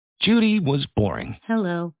Judy was boring.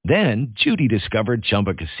 Hello. Then Judy discovered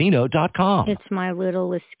ChumbaCasino.com. It's my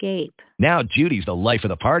little escape. Now Judy's the life of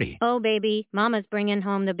the party. Oh, baby, mama's bringing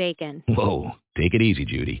home the bacon. Whoa, take it easy,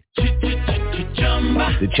 Judy.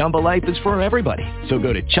 The Chumba life is for everybody. So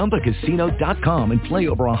go to ChumbaCasino.com and play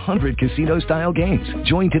over 100 casino-style games.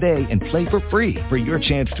 Join today and play for free for your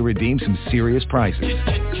chance to redeem some serious prizes.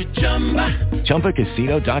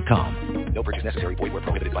 ChumbaCasino.com. No purchase necessary. Void where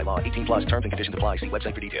prohibited by law. 18 plus terms and conditions apply. See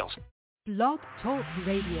website for details. Blog Talk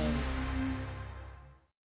Radio.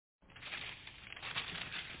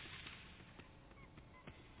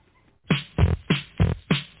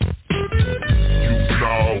 You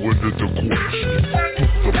now into the question.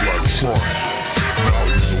 The Black Triumph. Now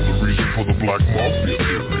you know the reason for the Black Mafia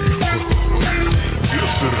theory.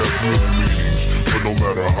 Yes, it has real meanings, but no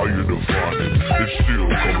matter how you define it, it still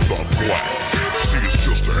comes out black. See, it's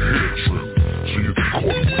just a hair trip, so you can call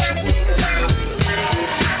it what you want.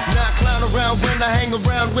 Now I clown around when I hang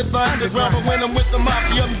around with the underground, but when I'm with the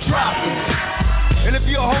mafia, I'm dropping. And if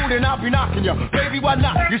you're holding, I'll be knocking you. Baby, why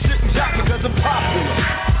not? You shouldn't drop me because I'm popular.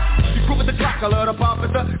 You prove at the clock, I love to pop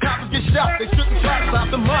it. The coppers get shot, they shouldn't try to stop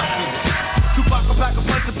the mafia. Tupac, a pack a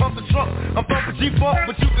punch and pump the trunk. I'm bumping G-Funk,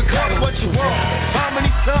 but you can call it what you want. How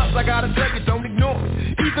many times I gotta tell you, don't ignore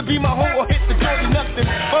it. Either be my hoe or hit the joint,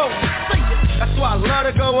 nothing more. That's why I love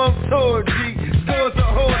to go on tour, G. Scores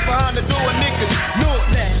of hoes behind the door, niggas know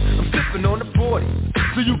it now. I'm sipping on the 40,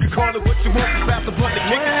 so you can call it what you want. Pass the blunt to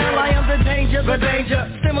kick it. Well, I am the danger,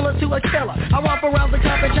 similar to a killer. I romp around the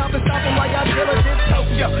top and chop and stop him like Godzilla did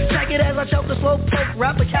Tokyo. Check it as I choke the slow poke,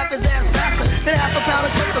 rap the cap his ass faster than half a pound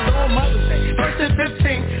of coke to go on Mother's Day. First and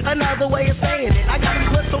 15, another way of saying it. I got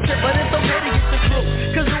him flipped so shit, but it's okay to get the crew.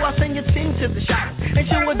 Cause do I send your team to the shop? And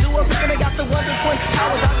you would do a freaking I got the wonder point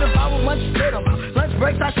powers. I devour lunch, spit them out. Lunch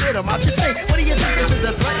breaks, I shit them out. Just think, what do you think this is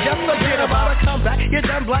a threat? Just forget about a comeback. You're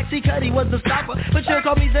done black, see Cuddy was the stopper. But you'll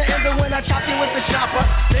call me the ender when I chop you with the chopper.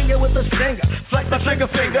 Finger with the stinger, flex my trigger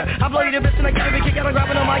finger. I blow you the bitch and I can't even kick out. I'm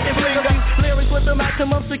grabbing a mic and fling a few lyrics with the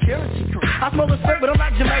maximum security crew. I smell the spit, but I'm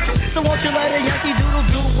not Jamaican. So won't you let a Yankee Doodle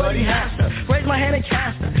do what he has to? Raise my hand and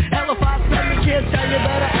cast her. Hell if I spell you can't tell you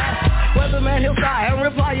better ask. Weatherman, he'll sigh and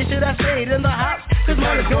reply, you should have stayed in the house. Cause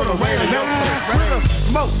money's gonna rain and no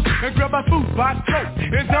smoke and grab my food by throat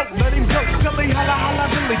and don't let him go. Tell me holla holla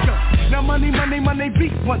Billy go. Now money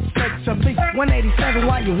beat once said to me 187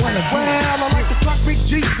 why you wanna be? Well, I like to clock big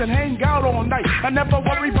G's and hang out all night. I never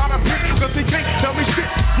worry about a bitch cause he can't tell me shit.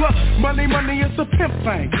 Plus money is a pimp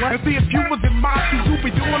thing. And see if you was in my shoes you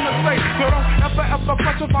be doing the same. So don't ever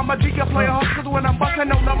pressure if I'm a G. I play a hustle when I'm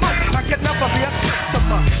busting on the mic. I can never be a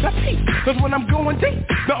customer. That's peace. Cause when I'm going deep,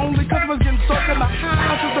 the only customers getting stuck in the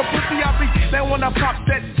house is the pussy I be. Then when I pop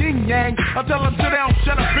that yin yang, I tell them sit down,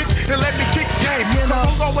 shut up bitch, and let me kick game. You know,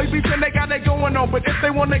 don't always be saying they got that going on, but if they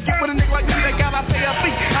wanna get with a nigga like me, they gotta pay a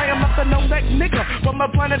fee. I am not the no that nigga from the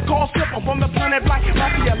planet called Slipper, from the planet Black,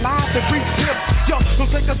 Mafia alive to reach tips. Yo, so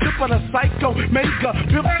take a sip of the psycho, mega,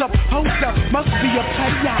 pimps up, hold up, must be a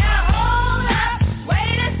payout.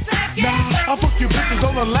 Wait a second. Nah, I fuck you bitches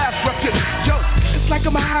on the last record. Yo, it's like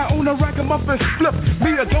I'm high on a ragamuffin flip.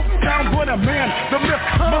 Me a dope sound boy, the man, the myth.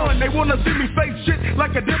 Man, they wanna see me face shit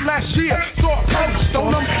like I did last year. So I post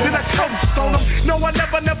on them, then I toast on them. No, I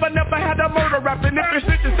never had a murder rap. And if your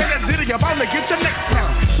snitches say that did it, you're bound to get your next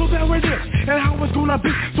round. So there it is, and how it's gonna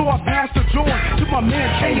be. So I pass the joint to my man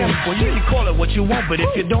KM. Well, you can call it what you want, but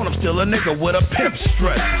if you don't, I'm still a nigga with a pimp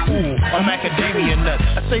strut. Ooh, I'm macadamia nut.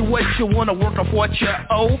 I say what you wanna work off what you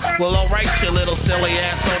owe. Well, alright, you little silly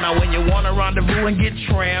asshole. Now when you wanna rendezvous and get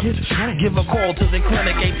trammed, give a call to the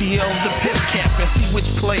clinic, ATL's the pimp camp, and see which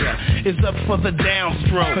player is up for the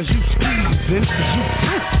downstroke. Cause you squeeze, bitch, cause you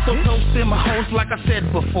so toast in my hoes like I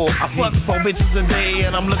said before. I fuck 4 bitches a day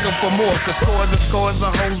and I'm looking for more. Cause scores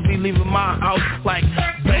of hoes be leaving my house like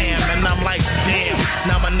bam. And I'm like damn.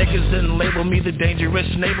 Now my niggas didn't label me the dangerous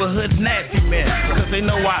neighborhood nasty man. Cause they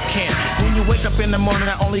know I can't. When you wake up in the morning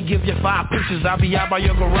I only give you 5 pushes. I'll be out by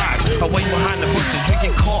your garage, away behind the bushes,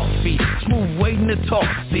 drinking coffee, smooth waiting to talk,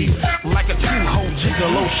 see, like a true hoe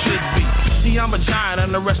gigolo should be. See, I'm a giant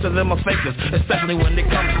and the rest of them are fakers, especially when it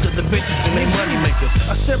comes to the bitches and they money makers.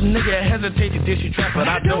 A simp nigga hesitate to dish you trap, but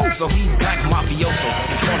I don't, so he black mafioso,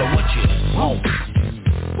 and call it what you want.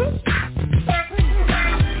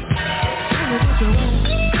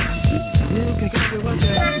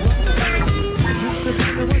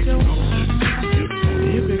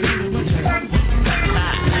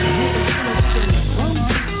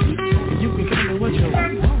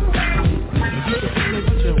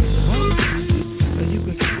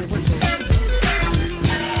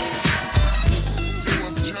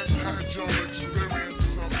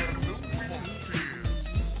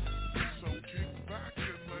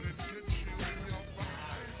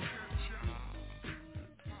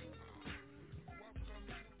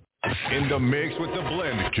 In the mix with the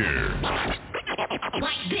blend kid.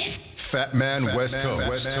 Fat Man West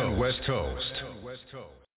Coast.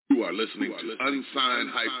 You are listening to Unsigned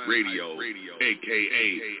Hype Radio,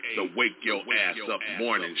 a.k.a. the Wake Your Ass Up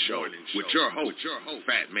Morning Show, with your host,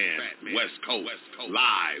 Fat Man West Coast,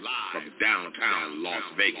 live from downtown Las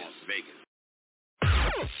Vegas.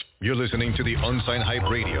 You're listening to the Unsigned Hype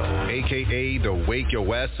Radio, a.k.a. the Wake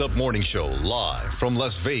Your Ass Up Morning Show, live from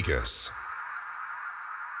Las Vegas.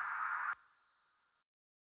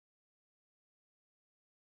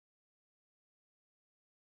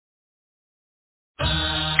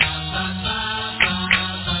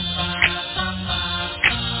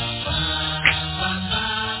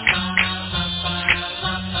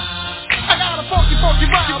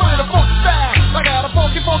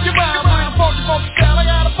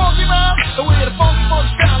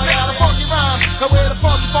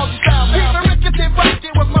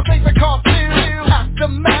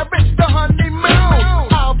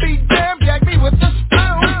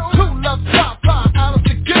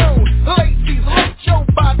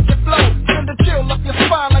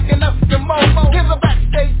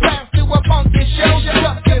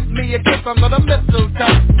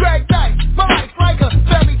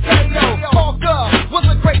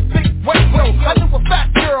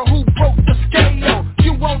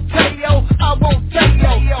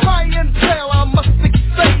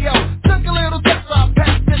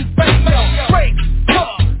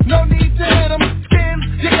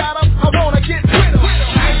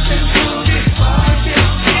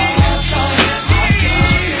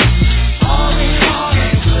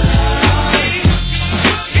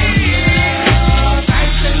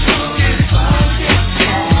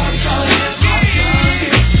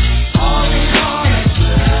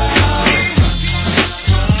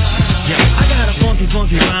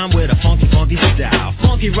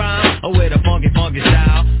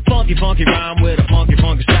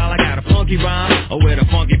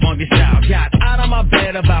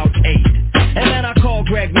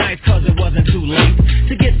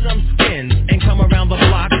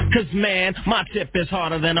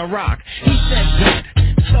 Than a rock. He said that,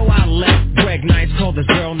 so I left. Greg Knights called this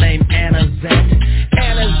girl named Anna Zett.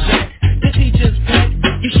 Anna Zett, the teacher's pet.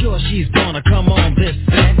 You sure she's gonna come on this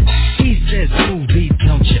set? He says, smooth beat,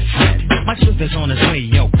 don't you fret. My truth is on his way,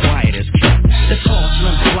 yo, quiet as kept. The tall,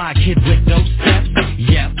 slim, fly kid with those steps.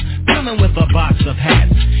 Yep, coming with a box of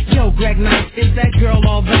hats. Yo, Greg Knights, is that girl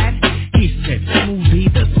all that? He said, smooth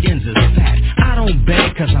beat, the skins is fat. I don't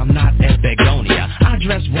beg, cause I'm not at Begonia. I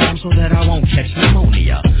dress warm so that I won't catch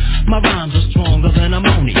pneumonia. My rhymes are stronger than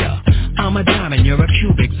ammonia. I'm a diamond, you're a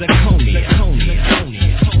cubic zirconia.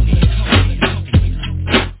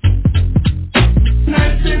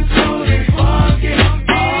 Nice and smooth and funky,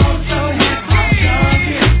 also hip hop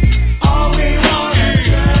junkie. All we want is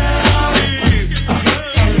love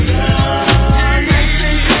and love. Nice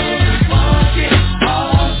and smooth and funky,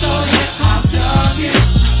 also hip hop junkie.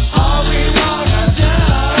 All we want is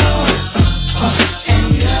love and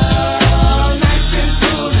love. Nice and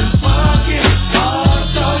smooth and funky,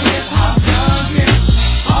 also hip hop junkie.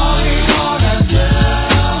 All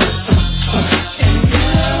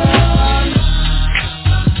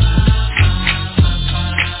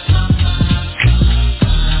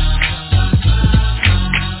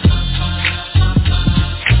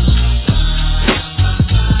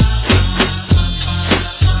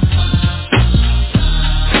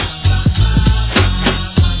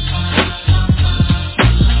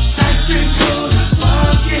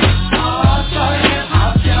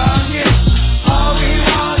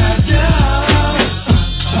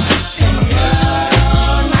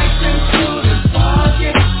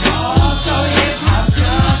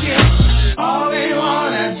we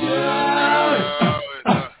want is love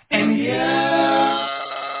and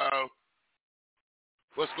love.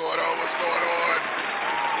 What's going on? What's going on?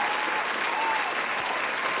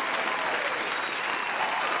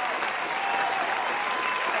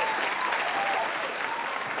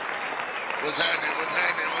 What's happening? What's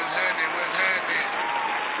happening? What's happening? What's happening?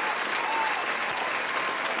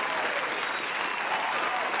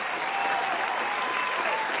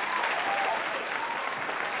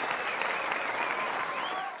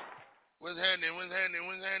 What's happening? What's happening?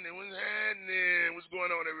 What's happening? What's happening? What's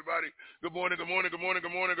going on, everybody? Good morning, good morning, good morning,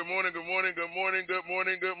 good morning, good morning, good morning, good morning, good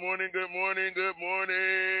morning, good morning, good morning, good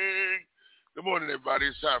morning. Good morning, everybody.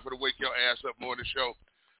 It's time for the Wake Your Ass Up Morning Show.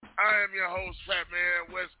 I am your host, Fat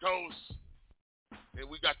Man West Coast. And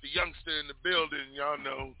we got the youngster in the building, y'all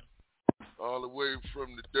know. All the way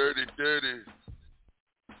from the dirty and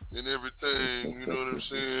everything, you know what I'm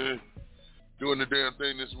saying? Doing the damn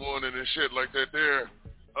thing this morning and shit like that there.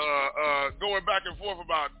 Going back and forth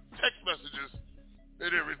about text messages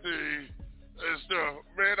and everything and stuff.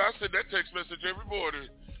 Man, I send that text message every morning.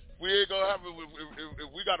 We ain't gonna have it if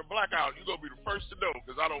we got a blackout. You gonna be the first to know,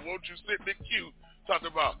 because I don't want you sitting in queue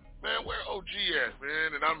talking about, man, where OG at,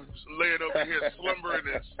 man? And I'm laying over here slumbering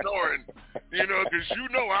and snoring, you know, because you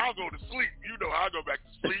know I'll go to sleep. You know I'll go back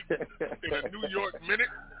to sleep in a New York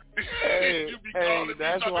minute. Hey,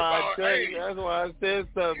 that's why I said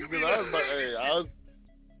something, because I was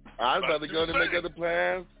about to go to make other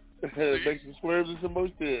plans. Make some swerves and some more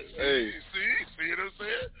shit. See what I'm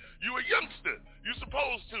saying? You a youngster. You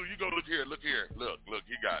supposed to. You go look here. Look,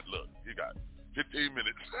 he got 15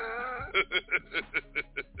 minutes.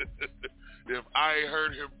 If I ain't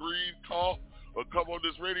heard him breathe, cough, or come on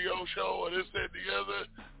this radio show or this, that, and the other,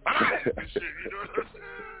 shit, you know what I'm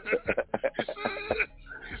saying?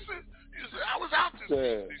 He said, I was out this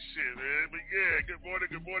shit, man. But yeah, good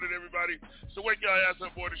morning, everybody. So wake y'all ass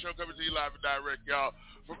up, morning show coming to you live and direct, y'all,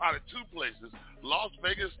 from out of two places, Las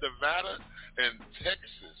Vegas, Nevada, and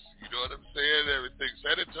Texas. You know what I'm saying? Everything.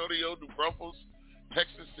 San Antonio, New Braunfels,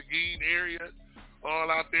 Texas, Seguin area,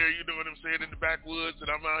 all out there, you know what I'm saying, in the backwoods. And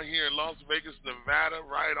I'm out here in Las Vegas, Nevada,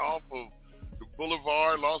 right off of the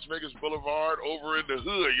boulevard, Las Vegas Boulevard, over in the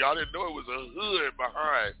hood. Y'all didn't know it was a hood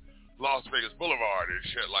behind Las Vegas Boulevard and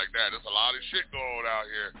shit like that. There's a lot of shit going on out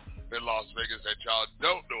here in Las Vegas that y'all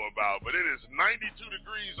don't know about. But it is 92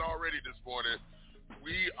 degrees already this morning.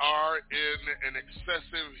 We are in an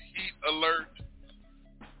excessive heat alert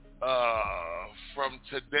from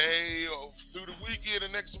today through the weekend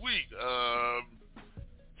and next week.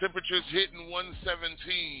 Temperatures hitting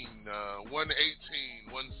 117, 118,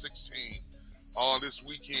 116 all this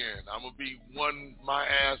weekend. I'm going to be my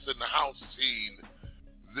ass in the house teen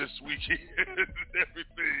this weekend and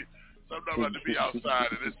everything. So I'm not about to be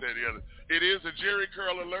outside and this, that, and the other. It is a Jerry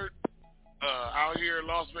curl alert out here in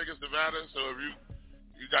Las Vegas, Nevada. So if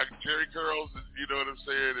you got Jerry curls, you know what I'm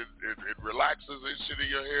saying, it relaxes and shit in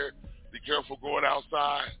your hair. Be careful going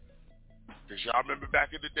outside. Because y'all remember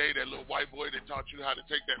back in the day, that little white boy that taught you how to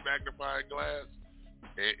take that magnifying glass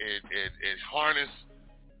and harness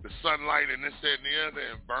the sunlight and this, that, and the other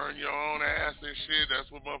and burn your own ass and shit. That's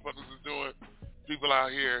what motherfuckers is doing. People out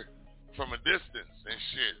here from a distance and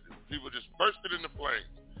shit. People just bursted into flames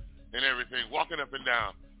and everything, walking up and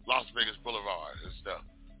down Las Vegas Boulevard and stuff.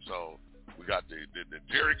 So we got the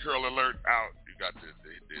Jerry curl alert out. You got the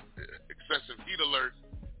excessive heat alert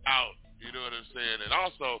out. You know what I'm saying? And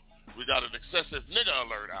also, we got an excessive nigga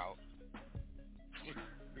alert out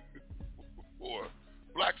for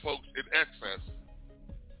black folks in excess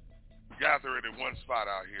gathering in one spot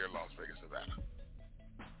out here in Las Vegas, Nevada.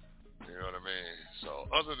 You know what I mean? So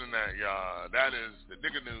other than that, y'all, that is the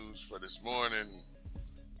nigga news for this morning.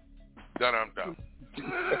 Done.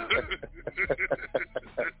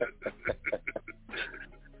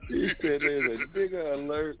 He said there's a nigga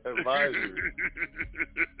alert advisory.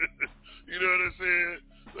 You know what I'm saying?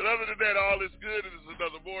 But other than that, all is good. It is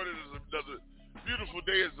another morning. It is another beautiful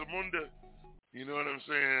day. It's Zamunda. You know what I'm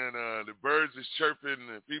saying? The birds is chirping.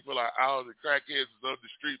 The people are out. The crackheads is up the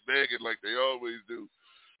street begging like they always do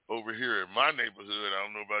over here in my neighborhood. I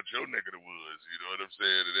don't know about your neck of the woods. You know what I'm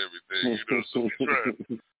saying? And everything. You know, so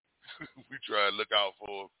we try to look out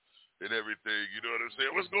for them and everything. You know what I'm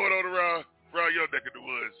saying? What's going on around your neck of the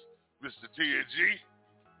woods, Mr. TNG?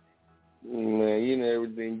 Man, you know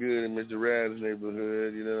everything good in Mr. Rad's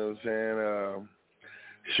neighborhood, you know what I'm saying?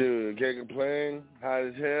 Sure, can't complain. Hot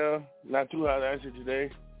as hell. Not too hot actually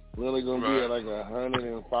today. We're only going to be at like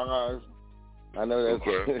 105. I know that's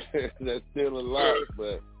that's still a lot,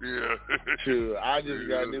 but yeah. Sure, I just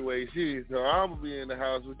got new AC, so I'm going to be in the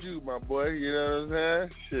house with you, my boy. You know what I'm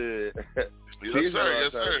saying? Shit. Yes,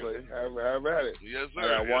 sir. Have at it. Yes, sir. I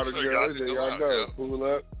got water jars, there y'all go. Pull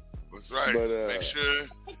up. That's right. But, make sure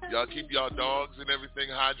y'all keep y'all dogs and everything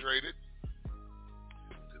hydrated.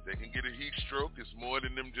 Because they can get a heat stroke. It's more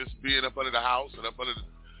than them just being up under the house and up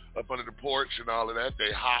under the porch and all of that.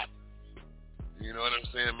 They hot. You know what I'm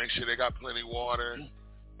saying? Make sure they got plenty of water.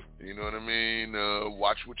 You know what I mean?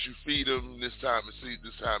 Watch what you feed them this time of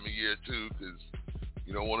year, too, because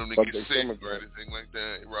you don't want them to get sick or anything like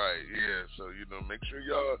that. Right, yeah. So, you know, make sure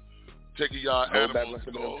y'all taking y'all animals.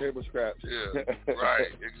 Table scraps. Yeah, right,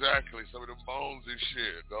 exactly. Some of them bones and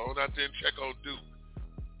shit. Go on out there and check on Duke.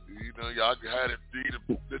 You know, y'all had it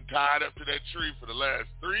been tied up to that tree for the last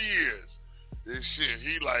 3 years. This shit,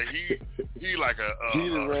 he like a he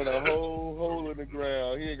done ran a whole hole in the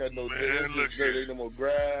ground. He ain't got no dirt, ain't no more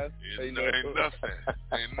grass. Ain't nothing.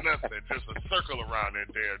 Just a circle around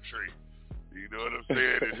that damn tree. You know what I'm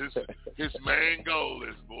saying? And his main goal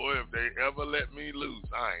is, boy, if they ever let me loose,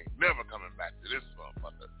 I ain't never coming back to this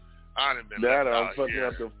motherfucker. I done been left out fucking here.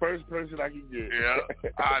 up the first person I can get. Yeah,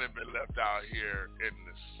 I done been left out here in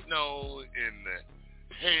the snow, in the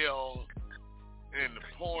hail, in the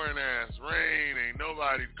pouring ass rain. Ain't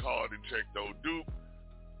nobody called and checked no dupe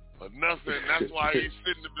or nothing. That's why he just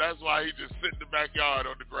sit in the backyard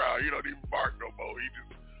on the ground. He don't even bark no more. He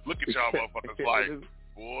just look at y'all motherfuckers like,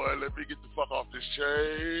 boy, let me get the fuck off this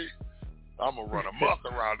chain. I'm gonna run amok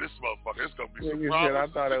around this motherfucker. It's gonna be some problems.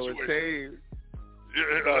 I thought I was saved.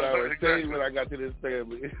 I thought I was saved when I got to this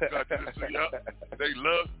family. They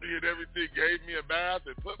loved me and everything, gave me a bath,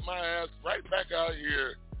 and put my ass right back out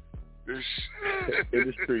here in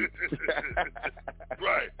the street.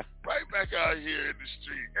 Right back out here in the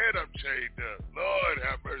street, and I'm chained up. Lord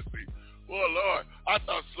have mercy. Well, Lord, I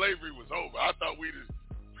thought slavery was over. I thought we just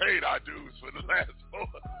paid our dues for the last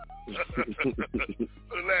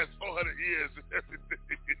 400 years and everything.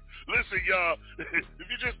 Listen, y'all, if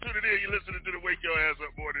you just tuned in, you're listening to the Wake Your Ass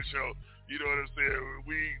Up Morning Show. You know what I'm saying?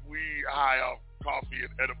 We high off coffee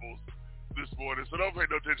and edibles this morning, so don't pay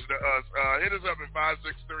no attention to us. Hit us up at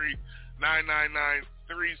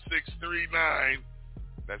 563-999-3639.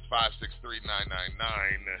 That's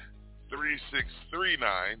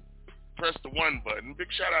 563-999-3639. Press the 1 button.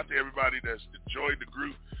 Big shout out to everybody that's enjoyed the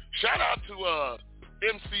group. Shout out to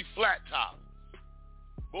MC Flat Top.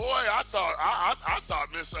 Boy, I thought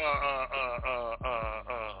Miss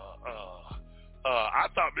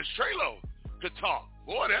Trelo could talk.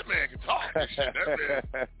 Boy, that man can talk. That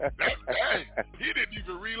man, he didn't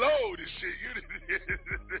even reload this shit.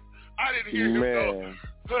 I didn't hear him go.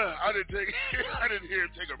 I didn't hear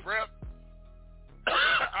him take a breath.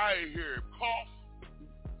 I didn't hear him cough.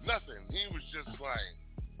 Nothing. He was just like.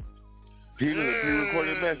 He was a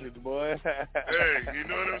pre-recorded message, boy. Hey, you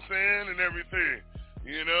know what I'm saying, and everything.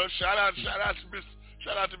 You know, shout out to Miss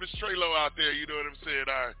Trelo out there. You know what I'm saying.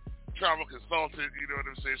 Our travel consultant. You know what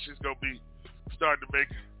I'm saying. She's gonna be starting to make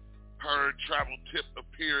her travel tip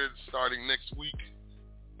appearance starting next week.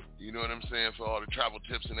 You know what I'm saying, for all the travel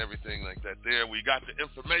tips and everything like that. There, we got the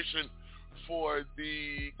information for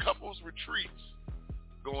the couples retreats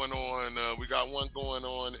going on. We got one going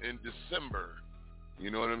on in December. You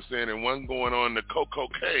know what I'm saying, and one going on the Coco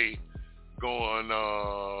K going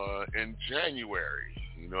in January.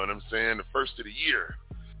 You know what I'm saying, the first of the year.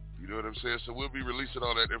 You know what I'm saying? So we'll be releasing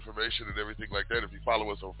all that information and everything like that. If you follow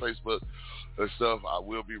us on Facebook and stuff, I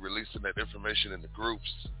will be releasing that information in the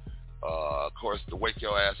groups. Of course, the Wake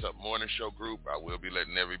Your Ass Up Morning Show group, I will be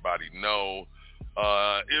letting everybody know.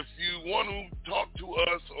 If you want to talk to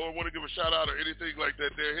us or want to give a shout out or anything like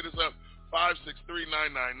that there, hit us up,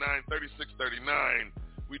 563-999-3639.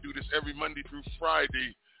 We do this every Monday through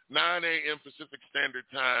Friday, 9 a.m. Pacific Standard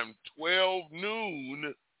Time, 12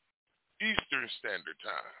 noon Eastern Standard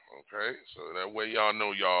Time, okay? So that way y'all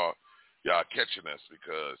know y'all catching us,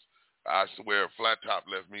 because I swear Flat Top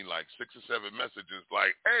left me like 6 or 7 messages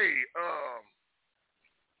like, hey,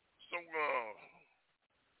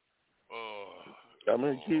 I'm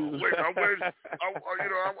accused. I'm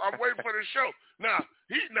waiting for the show. Now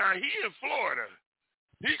he in Florida.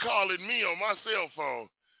 He calling me on my cell phone.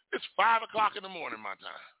 It's 5 o'clock in the morning my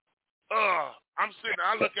time. I'm sitting.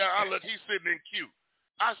 I look. He's sitting in queue.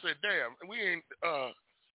 I said, damn, we ain't.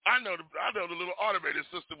 I know the little automated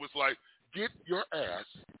system was like, get your ass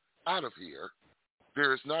out of here.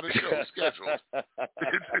 There is not a show scheduled.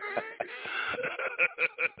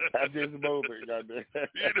 At this moment, goddamn.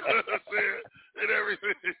 You know what I'm saying? And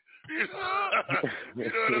everything. You know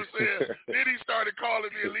what I'm saying? Then he started calling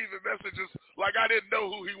me and leaving messages like I didn't know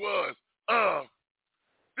who he was.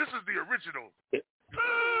 This is the original.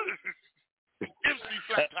 MC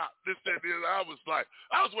Flat Top. This. I was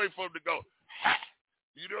waiting for him to go, ha!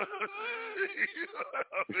 You know what I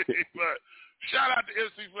mean? But shout out to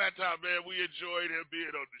MC Flat Top, man. We enjoyed him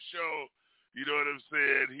being on the show. You know what I'm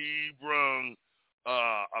saying? He brung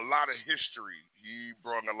a lot of history. He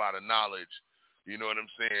brought a lot of knowledge. You know what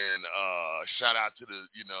I'm saying? Shout out to the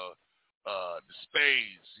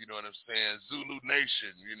Spades. You know what I'm saying? Zulu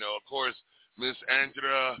Nation. You know, of course, Miss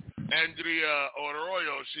Andrea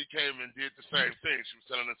Odoroyo, she came and did the same thing. She was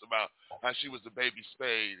telling us about how she was the baby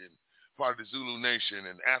Spade and part of the Zulu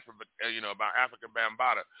Nation and about African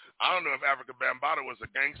Bambaataa. I don't know if African Bambaataa was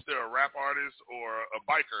a gangster, a rap artist, or a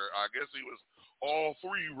biker. I guess he was all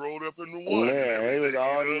three rolled up into one. Man, he was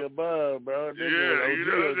all the above, bro. You know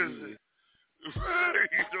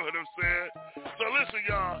what I'm saying? So listen,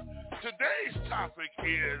 y'all. Today's topic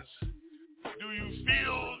is, do you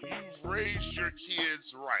feel you've raised your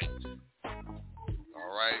kids right?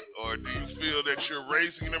 All right? Or do you feel that you're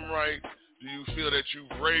raising them right? Do you feel that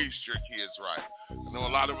you've raised your kids right? I know a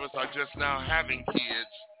lot of us are just now having kids,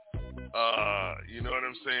 You know what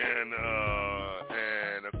I'm saying?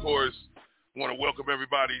 And, of course, want to welcome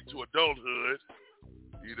everybody to adulthood.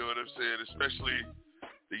 You know what I'm saying? Especially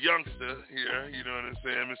the youngster here. You know what I'm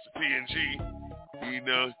saying? Mr. P&G. You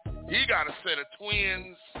know, he got a set of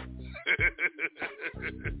twins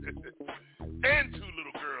and 2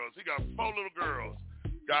 little girls. He got 4 little girls.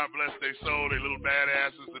 God bless their soul. They little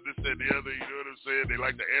badasses and this, that, and the other. You know what I'm saying? They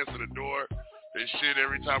like to answer the door and shit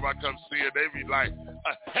every time I come see it. They be like,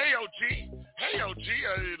 hey, OG. Hey, OG.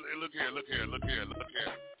 Look here.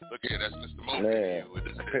 That's Mr. Mo for you. And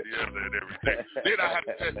this, that, the other, and everything. Then I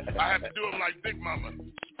have to do them like Big Mama.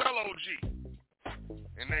 Spell OG.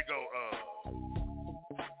 And they go,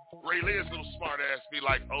 Ray Liz's little smart ass be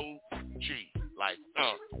like, OG. Like,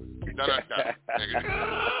 da-da-da.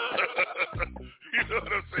 You know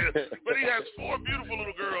what I'm saying? But he has 4 beautiful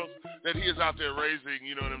little girls that he is out there raising,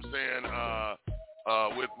 you know what I'm saying,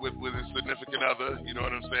 with his significant other, you know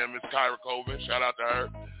what I'm saying, Miss Kyra Colvin, shout out to her,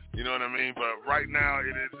 you know what I mean? But right now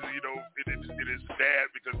it is, you know, it is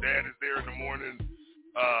Dad, because Dad is there in the morning.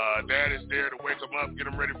 Dad is there to wake them up, get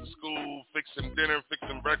them ready for school, fixing dinner,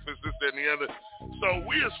 fixing breakfast, this, that, and the other. So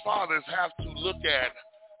we as fathers have to look at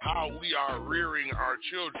how we are rearing our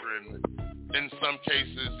children in some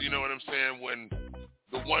cases, you know what I'm saying, when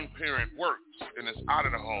the one parent works and is out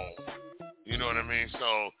of the home. You know what I mean?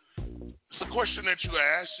 So it's a question that you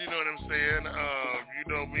asked, you know what I'm saying? You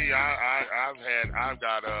know me, I've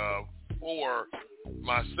got 4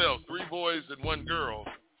 myself, 3 boys and 1 girl.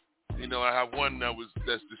 You know, I have one that's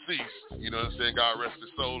deceased, you know what I'm saying, God rest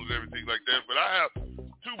his soul and everything like that. But I have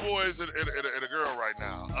 2 boys and a girl right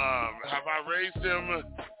now. Have I raised them?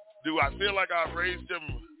 Do I feel like I've raised them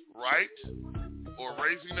right or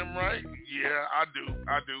raising them right? Yeah, I do.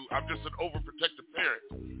 I'm just an overprotective parent,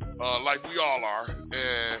 like we all are,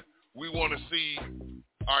 and we want to see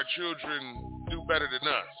our children do better than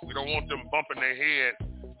us. We don't want them bumping their head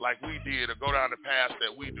like we did or go down the path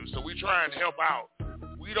that we do. So we try and help out.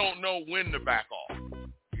 We don't know when to back off.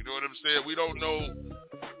 You know what I'm saying? We don't know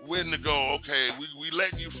when to go, okay, we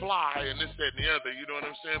let you fly and this, that, and the other, you know what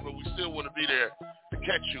I'm saying? But we still want to be there to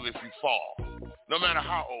catch you if you fall, no matter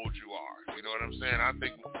how old you are. You know what I'm saying? I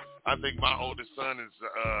think my oldest son is,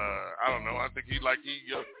 I don't know, I think he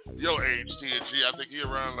your age, TNG. I think he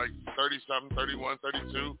around like 30-something, 31,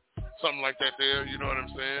 32, something like that there, you know what I'm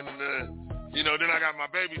saying? And, you know, then I got my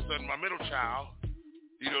baby son, my middle child,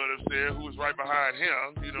 you know what I'm saying, who was right behind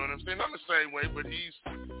him, you know what I'm saying? Not the same way, but he's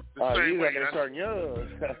the same way. You got starting young.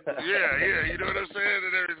 yeah, you know what I'm saying,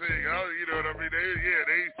 and everything. You know what I mean? They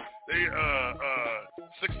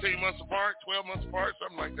 16 months apart, 12 months apart,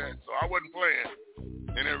 something like that. So I wasn't playing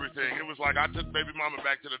and everything. It was like I took baby mama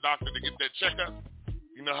back to the doctor to get that checkup.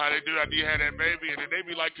 You know how they do after you had that baby, and then they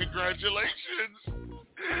be like, congratulations.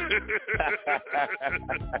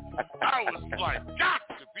 I was like, got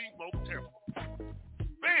to be more careful.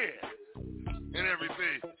 Man, and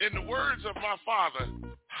everything. In the words of my father,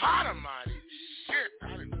 hot almighty shit.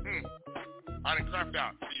 I done crapped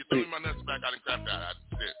out. You threw me my nuts back, I done crapped out. I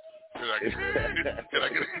said, can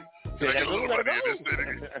I get a little money in this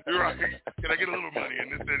city? You're right. Can I get a little money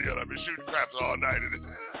in this city? I've been shooting craps all night and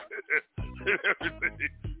everything.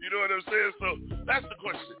 You know what I'm saying? So that's the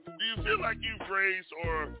question. Do you feel like you've raised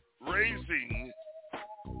or raising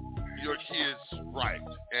your kids right?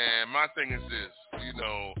 And my thing is this, you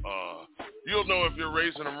know, you'll know if you're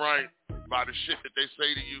raising them right by the shit that they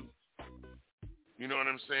say to you. You know what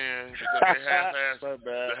I'm saying? Because they half-ass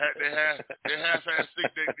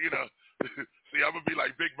think they, you know. See, I'm gonna be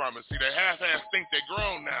like Big Mama. See, they half-ass think they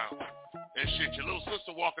grown now and shit. Your little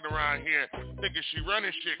sister walking around here thinking she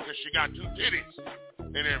running shit because she got 2 titties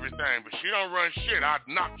and everything, but she don't run shit. I'd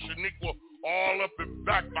knock Shaniqua all up and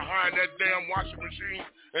back behind that damn washing machine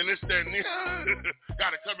and this, that, and the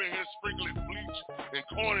gotta come in here sprinkling bleach and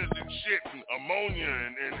corners and shit and ammonia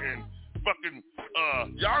and fucking,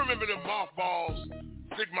 y'all remember them mothballs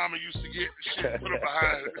Big Mama used to get shit put up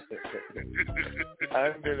behind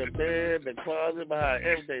under the bed, the closet, behind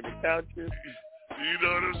everything, the couches. You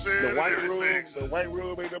know what I'm saying? The white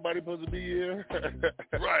room ain't nobody supposed to be here.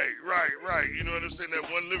 Right. You know what I'm saying? That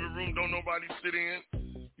one living room don't nobody sit in.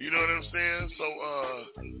 You know what I'm saying? So,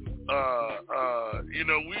 you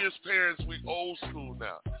know, we as parents, we old school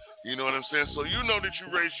now. You know what I'm saying? So you know that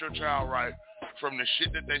you raised your child right from the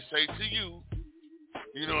shit that they say to you.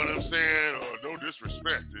 You know what I'm saying? Or no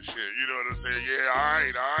disrespect this shit. You know what I'm saying? Yeah,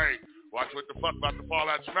 all right. Watch what the fuck about to fall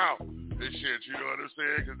out your mouth. This shit, you know what I'm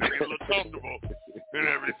saying? Because they get a little comfortable and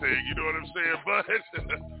everything. You know what I'm saying?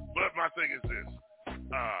 But my thing is this.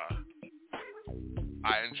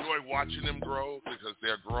 I enjoy watching them grow because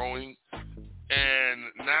they're growing.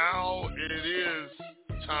 And now it is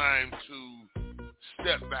time to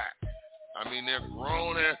step back. I mean, they're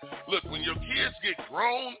grown. Look, when your kids get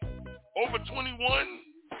grown, over 21,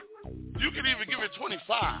 you can even give it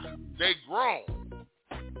 25. They grown.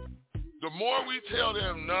 The more we tell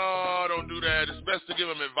them, no, don't do that, it's best to give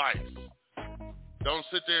them advice. Don't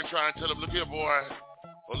sit there and try and tell them, look here, boy,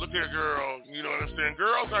 or look here, girl. You know what I'm saying?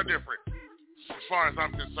 Girls are different as far as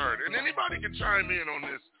I'm concerned. And anybody can chime in on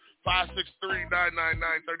this.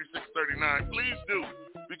 563-999-3639. Please do.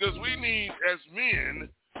 Because we need, as men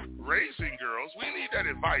raising girls, we need that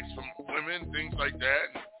advice from women, things like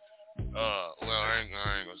that. I ain't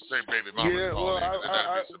gonna say baby mama. Yeah, well,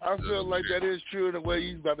 I feel like that is true in a way.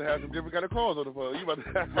 He's about to have some different kind of calls on the phone. You about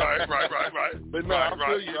to right. But no, I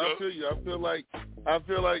feel you. I feel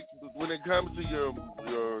like when it comes to your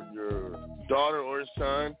daughter or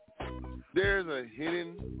son, there's a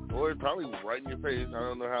hidden, or it's probably right in your face. I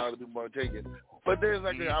don't know how other people want to take it, but there's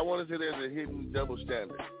like I want to say there's a hidden double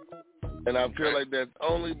standard, and I feel like that's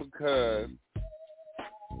only because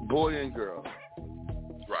boy and girl.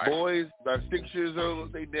 Right. Boys about 6 years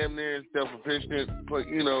old, they damn near self-sufficient, but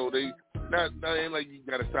they not ain't like you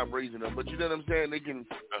gotta stop raising them, but you know what I'm saying? They can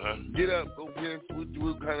get up, go piss,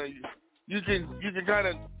 kind of. You can kind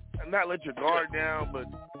of not let your guard down, but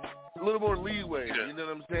a little more leeway. Yeah. You know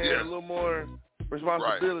what I'm saying? Yeah. A little more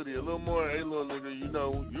responsibility, a little more. Hey, little nigga, you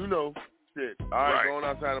know, shit. All right, going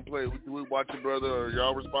outside and play. We watch your brother, or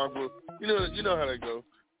y'all responsible. You know how that go.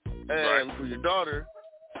 And for your daughter,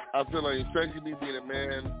 I feel like, especially me being a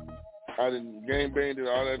man, I done gang banged and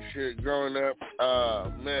all that shit growing up.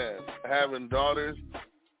 Man, having daughters,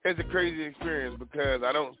 it's a crazy experience because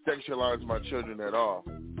I don't sexualize my children at all.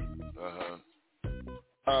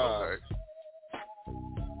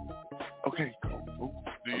 Okay.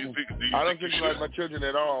 Do you think I don't sexualize my children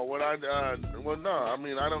at all. What I don't. Well, no,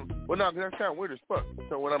 because that sounds weird as fuck.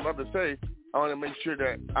 So what I'm about to say, I want to make sure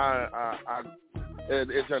that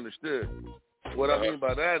it's understood. What I mean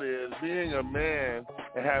by that is being a man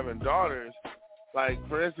and having daughters. Like,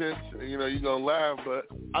 for instance, you're gonna laugh, but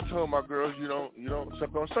I told my girls you don't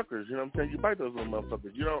suck on suckers. You know what I'm saying? You bite those little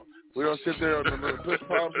motherfuckers. We don't sit there on the little push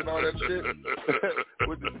pops and all that shit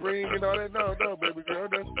with the spring and all that. No, baby girl,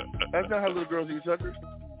 that's not how little girls eat suckers.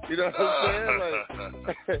 You know what I'm saying?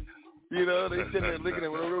 Like, they sitting there licking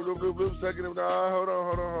them, sucking them. No, hold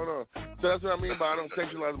on. So that's what I mean by I don't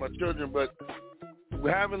sexualize my children, but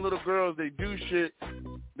having little girls, they do shit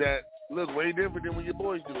that look way different than when your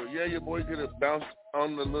boys do it. Yeah, your boy could have bounced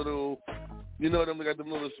on the little, they got them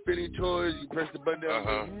little spinny toys. You press the button down,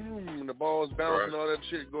 and the balls bounce and all that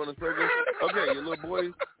shit going in circles. Okay, your little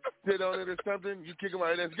boy sit on it or something, you kick him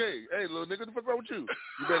out, that's gay. Hey, little nigga, what the fuck wrong with you?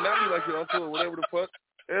 You better not be like your uncle or whatever the fuck.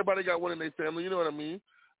 Everybody got one in their family, you know what I mean?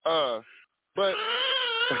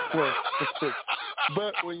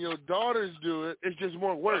 But when your daughters do it, it's just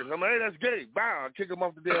more worse. I'm like, hey, that's gay. Bow, I kick them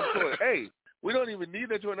off the damn toy. Hey, we don't even need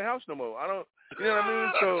that toy in the house no more. I don't, you know what I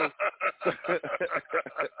mean?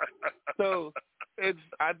 So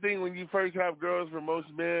I think when you first have girls, for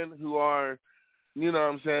most men who are, you know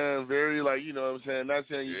what I'm saying, very like, you know what I'm saying, not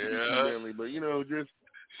saying you should be too manly, but just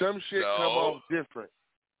some shit come off different.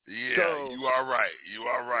 Yeah, so, you are right.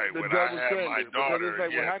 When I have my daughter, it's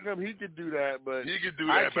like, well, how come he could do that, but he could do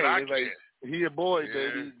that, but I can't. Like, he a boy,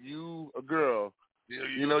 baby. You a girl. Yeah,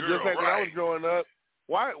 just like when I was growing up.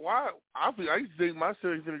 Why? I used to think my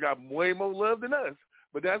sister got way more love than us,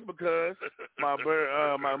 but that's because my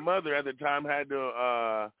mother at the time had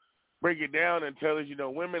to break it down and tell us,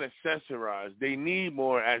 women accessorize. They need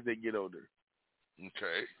more as they get older.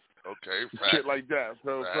 Okay. Shit like that.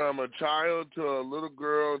 So from a child to a little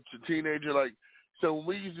girl to teenager, like, so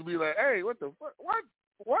we used to be like, hey, what the fuck?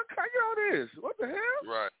 What kind of this? What the hell?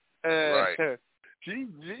 Right. Gee,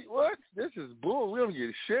 what? This is bull. We don't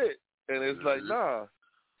get shit. And it's like, nah,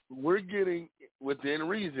 we're getting within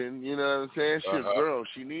reason, you know what I'm saying? She's a girl.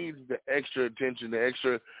 She needs the extra attention, the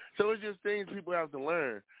extra. So it's just things people have to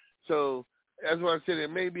learn. So that's why I said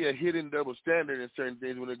it may be a hidden double standard in certain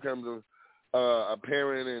things when it comes to a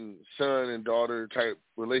parent and son and daughter type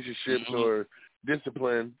relationships or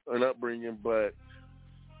discipline and upbringing. But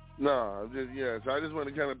no, so I just want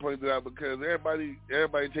to kind of point that out because everybody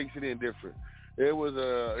takes it in different. It was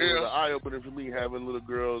an eye opener for me having little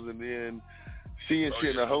girls and then seeing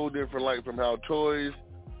shit in a whole different light, from how toys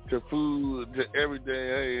to food to everything.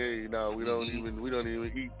 Hey, no, we don't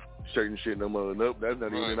even eat certain shit no more. Nope, that's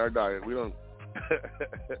not even in our diet. We don't. Man.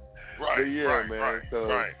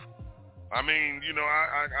 I mean,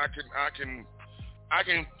 I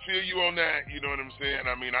can feel you on that. You know what I'm saying?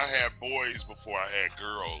 I mean, I had boys before I had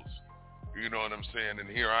girls. You know what I'm saying? And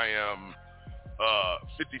here I am,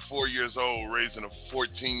 54 years old raising a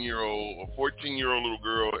 14-year-old little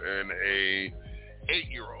girl and a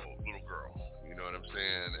 8-year-old little girl. You know what I'm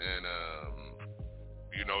saying? And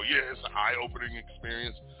it's an eye-opening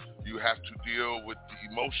experience. You have to deal with the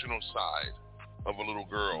emotional side of a little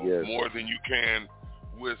girl more than you can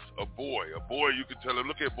with a boy. A boy, you can tell him,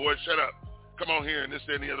 look here, boy, shut up. Come on here and this,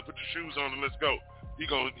 that, and the other. Put your shoes on and let's go. He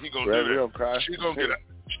gonna do that. She gonna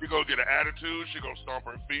get an attitude. She gonna stomp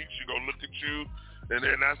her feet. She gonna look at you, and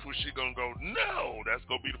then that's when she gonna go, no. That's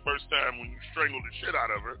gonna be the first time when you strangle the shit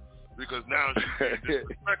out of her because now she's being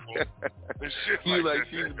disrespectful and shit like that.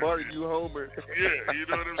 She's Bart, you Homer. Yeah, you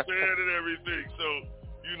know what I'm saying, and everything. So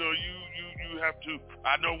you have to.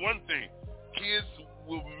 I know one thing. Kids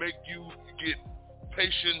will make you get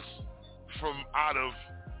patience from out of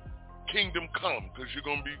Kingdom Come, because you're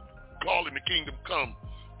going to be calling the Kingdom Come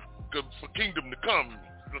for Kingdom to come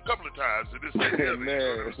a couple of times. And this and the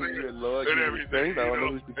other, Lord, and everything.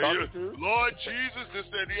 Lord Jesus, this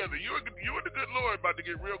and the other. You and the good Lord about to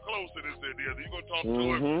get real close to this and the other. You're going to talk to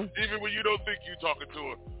her even when you don't think you're talking to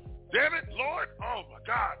her. Damn it, Lord. Oh, my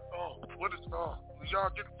God.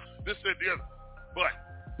 Y'all get this and the other. But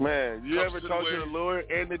man, you ever talk to the Lord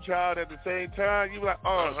and the child at the same time? You be like,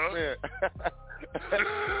 man.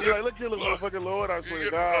 You're like, look here, little motherfucking Lord. I swear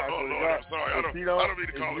to God. Lord, I'm sorry. I don't mean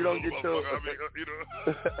to call you little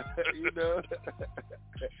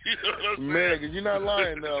motherfucker. Man, because you're not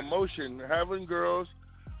lying. The emotion, having girls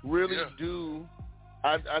really do.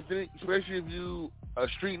 I think, especially if you a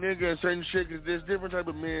street nigga and certain shit, because there's different type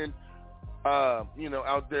of men,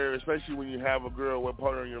 out there, especially when you have a girl, what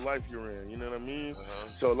part of your life you're in. You know what I mean?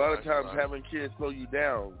 So a lot of times having kids slow you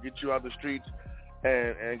down, get you out the streets,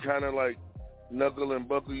 and kind of like knuckle and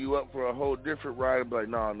buckle you up for a whole different ride. And be like,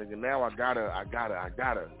 nah, nigga, now I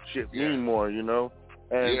gotta shit me more,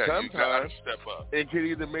 And sometimes step up. It can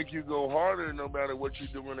either make you go harder no matter what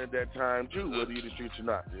you're doing at that time too, whether you're the streets or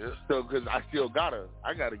not. Yeah. So, because I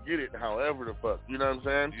gotta get it however the fuck, you know what I'm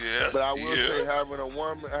saying? Yeah. But I will say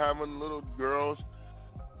having little girls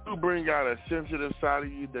who bring out a sensitive side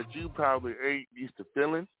of you that you probably ain't used to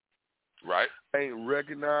feeling. Right. Ain't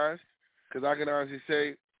recognized. Because I can honestly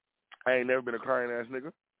say, I ain't never been a crying ass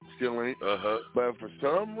nigga. Still ain't. But for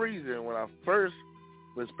some reason, when I first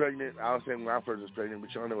was pregnant, I was saying when I first was pregnant,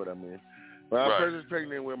 but y'all know what I mean. When I first was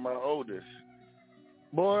pregnant with my oldest,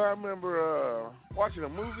 boy, I remember watching a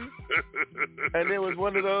movie, and it was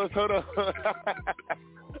one of those,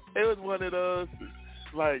 it was one of those,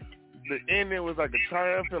 like, the ending was like a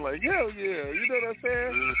triumph, and like, hell yeah, you know what I'm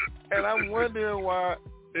saying? And I'm wondering why,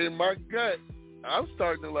 in my gut, I'm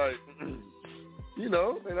starting to like, and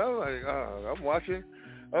I'm like, I'm watching,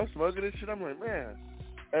 I'm smoking this shit, I'm like, man.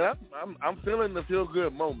 And I'm feeling the feel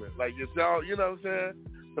good moment, like it's all, you know what I'm saying?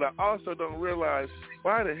 But I also don't realize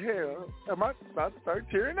why the hell am I about to start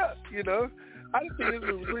tearing up? I just think this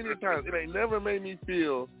was plenty of times. It ain't never made me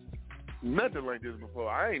feel nothing like this before.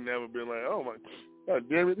 I ain't never been like, oh my God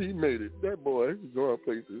damn it, he made it. That boy, he's going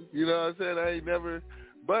places. You know what I'm saying? I ain't never.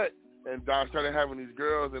 But and I started having these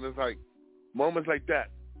girls, and it's like moments like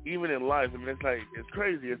that, even in life. And it's like it's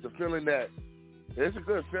crazy. It's a feeling that. It's a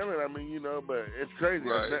good feeling, but it's crazy.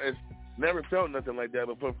 Right. It's never felt nothing like that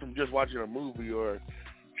before from just watching a movie or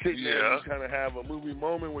sitting there. You kind of have a movie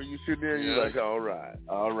moment where you sit there and you're like, all right.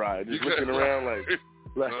 Just looking around like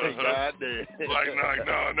God damn. Like,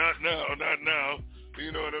 no, not now.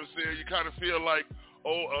 You know what I'm saying? You kind of feel like,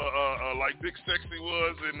 like Big Sexy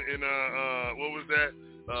was in what was that?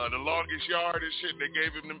 The Longest Yard and shit. They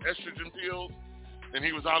gave him them estrogen pills. And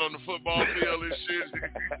he was out on the football field and shit.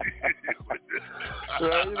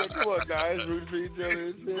 Right, come on, guys, root for each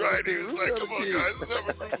other. Right, he was like, come on, guys, let's have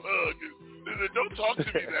a group hug. He said, don't talk to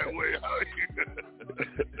me that way.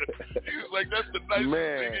 He was like, that's the nicest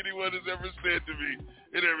thing anyone has ever said to me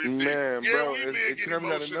and everything. Man, bro, it comes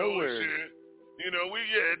out of nowhere. Shit.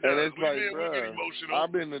 And it's like, bro, we get emotional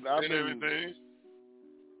I've been everything.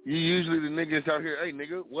 You usually the niggas out here, hey,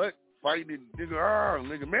 nigga, what? Fighting,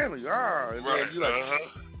 nigga, manly, and then you like,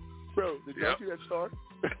 bro, did you see that star?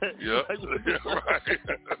 Yeah, right.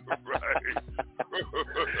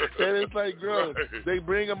 And it's like, bro, they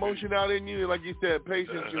bring emotion out in you, like you said,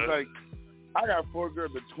 patience is like, I got 4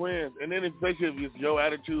 girls, the twins, and then especially if it's your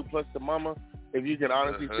attitude plus the mama, if you can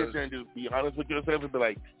honestly sit there and just be honest with yourself and be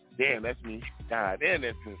like, damn, that's me, God, damn,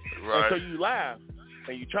 that's me. Right. And so you laugh,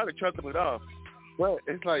 and you try to chuckle it off, but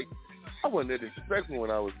it's like, I wasn't that disrespectful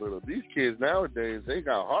when I was little. These kids nowadays, they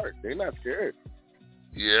got heart. They not scared.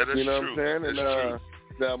 Yeah, that's true. You know what I'm saying? And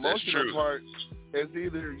the emotional part is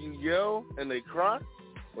either you yell and they cry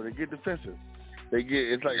or they get defensive.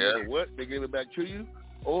 It's like, you know what? They give it back to you,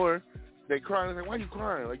 or they cry and say, why you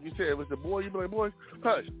crying? Like you said, if it's a boy, you be like, boy,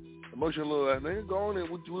 hush. Emotional little ass nigga, go on and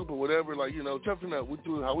whoop or whatever, like, you know, toughen up,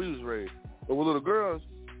 how we was raised. But with little girls,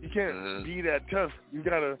 you can't be that tough. You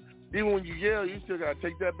gotta, even when you yell, you still gotta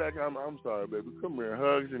take that back. I'm sorry, baby. Come here,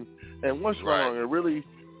 hugs and what's wrong? And really,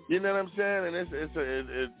 you know what I'm saying? And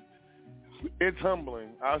it's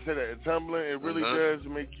humbling. I'll say that it's humbling. It really does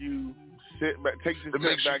make you sit back, take the step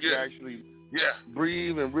back to actually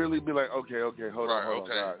breathe and really be like, okay, hold on,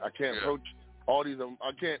 God. I can't approach all these.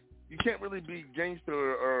 You can't really be gangster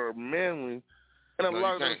or manly in a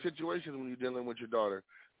lot of those situations when you're dealing with your daughter.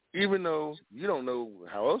 Even though you don't know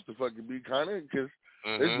how else the fuck it be, kind of, because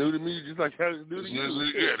it's new to me, just like how it's new to you.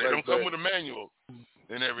 Yeah, they don't come with a manual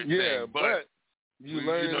and everything. Yeah, but you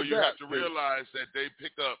learn. You have to realize that they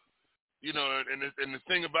pick up, you know, and the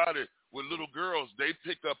thing about it with little girls, they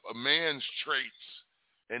pick up a man's traits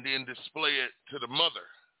and then display it to the mother.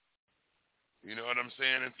 You know what I'm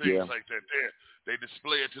saying? And things like that. They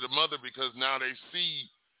display it to the mother because now they see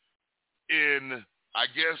I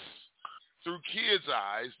guess, through kids'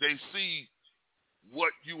 eyes, they see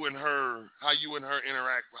what you and her, how you and her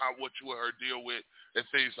interact, what you and her deal with, and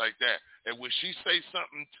things like that. And when she say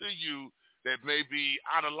something to you that may be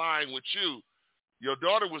out of line with you, your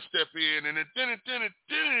daughter will step in and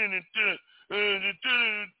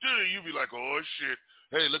you be like, oh shit.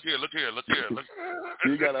 Hey, look here.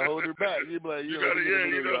 You gotta hold her back. You be like,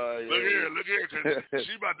 look here, cause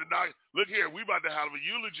she about to knock. Look here, we about to have a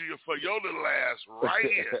eulogy for your little ass right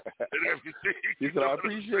here and everything. You said, I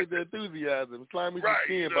appreciate the enthusiasm. Slime me some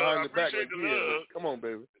skin behind the back. Like, come on,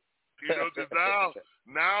 baby. You know, cause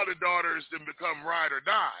now the daughters then become ride or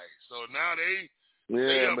die. So now they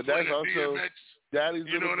but that's also DMX,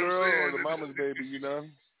 daddy's little girl or the mama's baby. You know.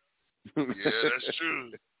 Yeah, that's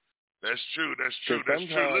true. That's true.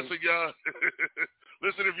 Listen, y'all.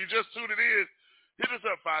 Listen, if you just tuned it in, hit us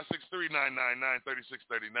up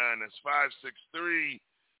 563-999-3639. That's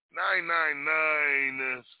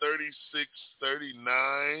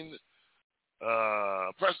 563-999-3639.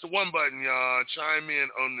 Press the 1 button, y'all. Chime in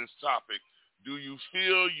on this topic. Do you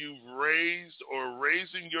feel you've raised or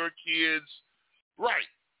raising your kids right?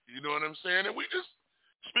 You know what I'm saying? And we just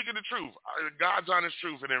speaking the truth, God's honest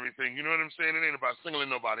truth and everything. You know what I'm saying? It ain't about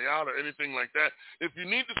singling nobody out or anything like that. If you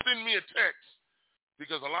need to send me a text,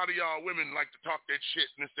 because a lot of y'all women like to talk that shit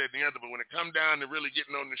and this, that, and the other, but when it come down to really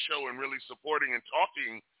getting on the show and really supporting and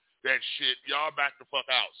talking that shit, y'all back the fuck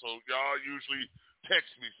out. So y'all usually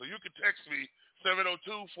text me. So you can text me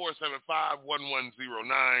 702-475-1109.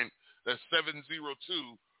 That's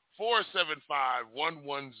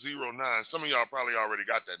 702-475-1109. Some of y'all probably already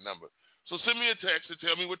got that number. So send me a text and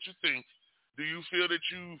tell me what you think. Do you feel that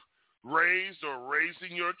you've raised or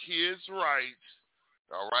raising your kids right?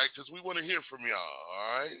 All right, because we want to hear from y'all,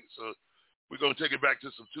 all right? So we're going to take it back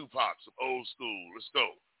to some Tupac, some old school. Let's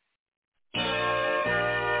go.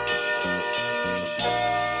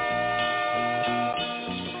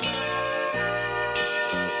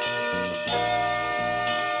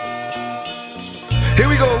 Here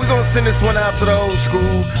we go, we're gonna send this one out to the old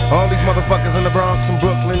school. All these motherfuckers in the Bronx and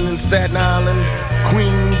Brooklyn and Staten Island,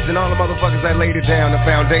 Queens, and all the motherfuckers that laid it down, the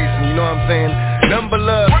foundation, you know what I'm saying? Number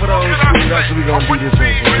love for the old school, that's what we gonna do this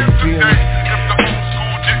one. You feel me?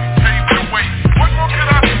 What more can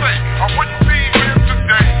I say? I wouldn't be here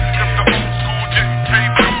today if the old school didn't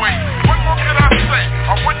pave the way. What more can I say?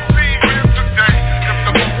 I wouldn't be here today if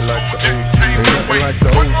the old school didn't pave the way.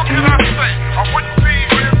 What more can I say? I wouldn't be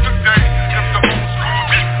here today if the old school didn't pave the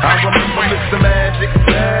way. I remember Mr. Magic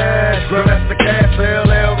Flash, Grandmaster Cass,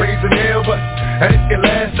 LL, raising hell, but and it can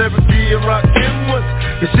last every year. Rock him was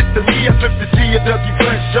the shit to me. I flipped to see a Dougie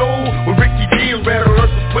Fresh show with Ricky D and Red Earth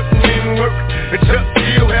was putting in work. And Chuck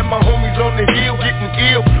Gill had my homies on the hill getting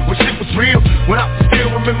ill when shit was real. When I still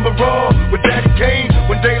remember raw with Daddy Kane,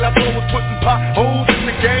 when De La Soul was putting potholes in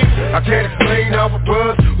the game. I can't explain how it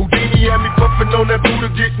was. Houdini had me puffing on that Buddha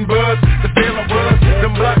getting buzz. The deal I was,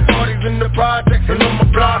 them black parties in the projects and on my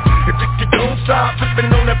block. If you don't stop flipping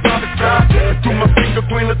on that private side, through my finger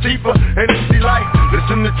Queen Latifah and MC Light.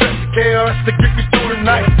 Listen to Traffic KRS to get me through the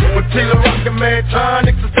night. With Taylor Rockin'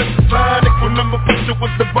 Mantonics and Session Sonic. Remember Pusha was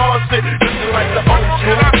the boss, shit, listen like the old school. What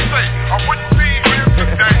can I say? I wouldn't be here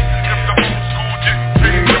today if the old school didn't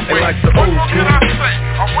pave the way. Like the old school. What can I say?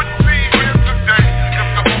 I wouldn't be here today if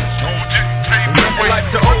the old school didn't pave the way. Like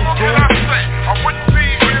the old school. What can I say? I wouldn't be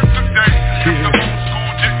here today if the old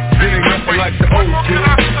school didn't pave the way. Like the old school. What can I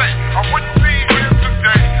say? I wouldn't be here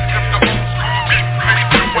today if the old school didn't pave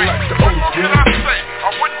the way. Like the old school. What can I say?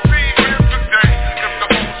 I wouldn't be here today if the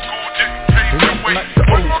old school didn't pave the way. Like the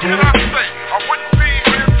old school. What can I say? I wouldn't be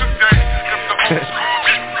here today if the old school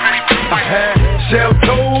didn't pave the way. I had shell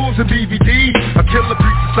toes and BBD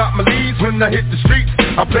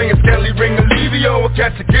I'm playing Skelly Ring Olivio or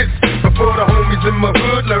catch a kiss. Before the homies in my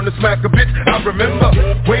hood learn to smack a bitch. I remember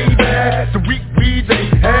way back the week we they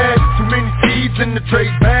had too many seeds in the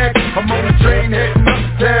trade bag. I'm on the train heading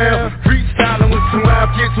uptown, freestyling with some wild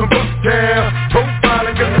kids from Bucktown.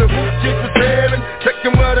 Profiling cause the whoop kids was tearing,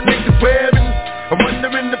 checking what a nigga's wearing. I'm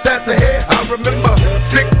wondering if that's ahead. I remember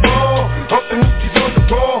sick ball, humping hoochies on the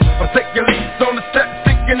ball. I take your leaps on the steps,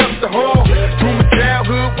 thinking up the hall. Through my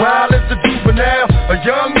childhood, wild as a juvenile. A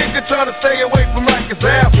young nigga trying to stay away from Rikers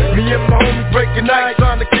Ave. Me and my homies breaking nights,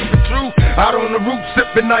 trying to keep it true. Out on the roof,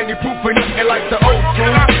 sipping 90 proof, and nothing like the old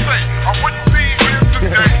school. I wouldn't be here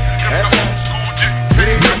today if the old school didn't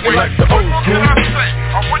pay the way. Like the old school.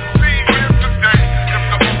 I wouldn't be here today if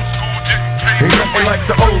the old school didn't pay the way. Nothing like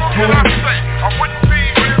the old school. I wouldn't be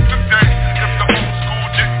here today if the old school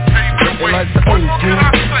didn't pay the way. Like the old school.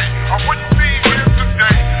 I wouldn't be here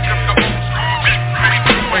today if the old school didn't pay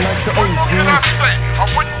the way. Like the old school. I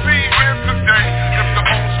wouldn't be here today if the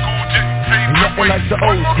old school didn't pay the way. Like the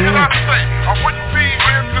old school. I wouldn't be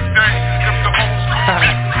here today if the old school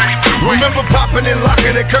didn't pay the way. Remember popping and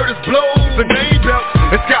locking and Curtis blows the name belt.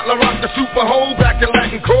 And Scotland rock the super hole back in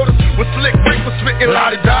Latin quarters. With slick Rick was spitting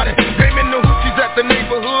lottie-dottie. Gaming the hoochies at the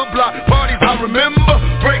neighborhood block parties. I remember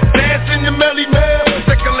break dancing your Melly Mel.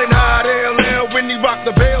 Tickling hot LL when he rocked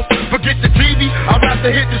the bells. Forget the TV, I'd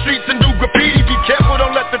rather hit the streets and do graffiti. Be careful,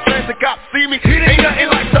 don't let the transit cops see me. Ain't nothing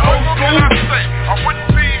like the old school. I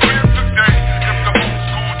wouldn't be here today if the old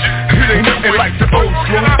school didn't. It ain't nothing like the old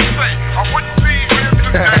school. I wouldn't be here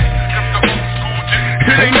today if the old school didn't.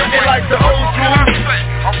 It ain't nothing like the old school.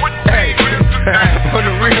 I wouldn't be here today on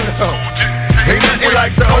the real though. Ain't nothing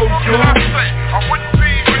like the old school. I wouldn't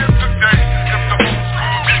be here today if the old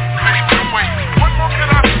school didn't pay the way. What more can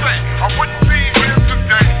I say? I wouldn't be here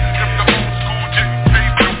today if the old school didn't pay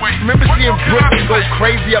the way. Remember seeing Brooklyn go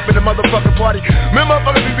crazy up in the motherfucking party? Remember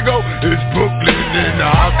motherfuckers used to go, it's Brooklyn in the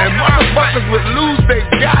house, and motherfuckers would lose their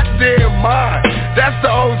goddamn mind. That's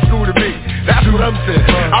the old school to me. That's what I'm saying.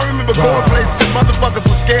 I remember going places and motherfuckers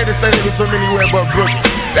were scared to say they was from anywhere but Brooklyn.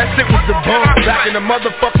 That shit was the bomb back in the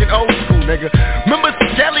motherfucking old school, nigga. Remember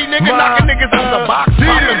Skelly, nigga, knocking niggas out the box,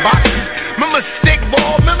 popping boxes. Remember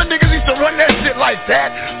Stickball? Remember niggas used to run that shit like that?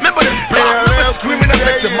 Remember the block? Remember screaming up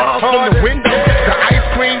at your mom from the window? The ice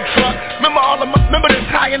cream truck? Remember the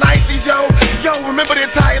Italian ices, yo? Yo, remember the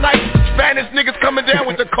Italian ices? Spanish niggas coming down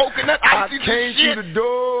with the coconut ices and shit? I came through the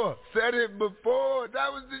door, said it before,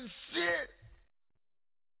 that was the shit.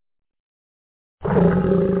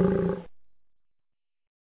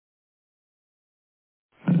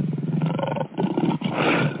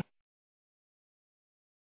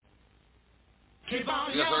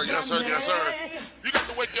 Yes, sir, yes, sir, yes, sir. You got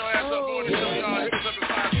to wake your ass up morning show, y'all. Hit us up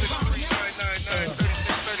at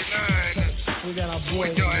 563-999-3639. We got our boy.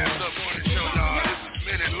 Wake your ass up morning show, y'all. This is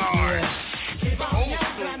Mid and Large. Old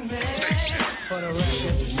school station. For the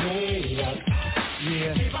record.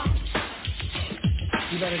 Yeah.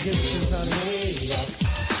 You better get this, honey.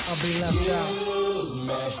 I'll be left out.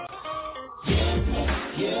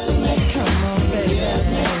 Come on, baby.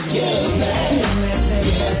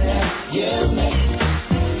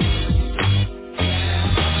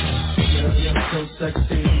 Girl, you're so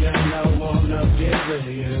sexy and I wanna get with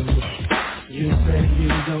you. You say you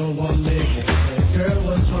don't want me. Girl,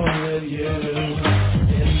 what's wrong with you?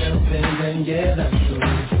 Independent, yeah, that's true.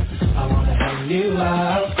 I wanna help you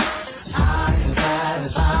out. I can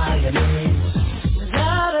satisfy your needs.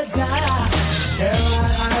 Without a doubt. Girl,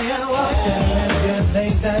 I am walking and you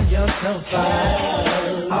think that you're so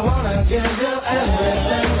fine. I wanna give you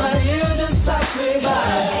everything, but you just pass me by.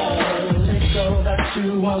 Take all that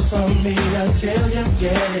you want from me until you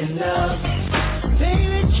get enough.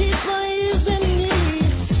 Baby, keep on using me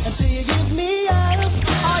until you give me up.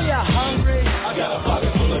 Are you hungry? I got a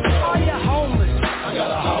pocket full of cash. Are you homeless? I got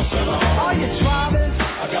a house and a home. Are you driving?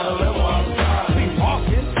 I got a little outside. We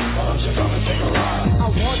walking. Why don't you come and take a ride? I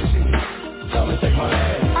want you. Come and take my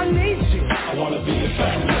hand. I need you. I wanna be your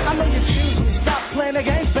family. I know you choose me. Stop playing the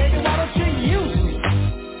games, baby. Why don't you use me?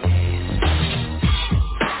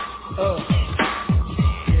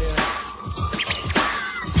 Yeah.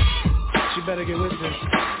 She better get with this.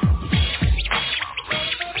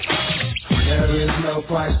 There is no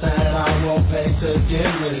price that I won't pay to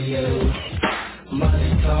get with you.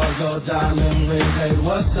 Money, cars, or diamond rings, hey,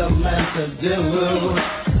 what's a man to do?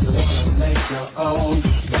 You wanna make your own,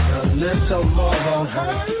 but a little more won't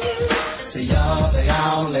hurt. To y'all, the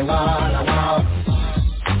only one I want.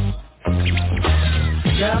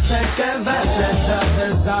 Girl, take advantage of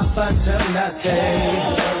this opportunity.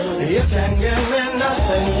 You can give me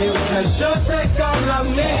nothing, you can sure take all of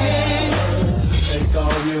me. Take take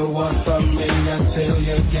all you want from me until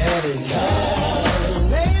you get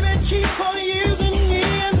enough. Baby, keep on using me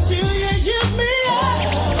until you use me up.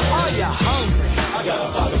 Are you hungry? I got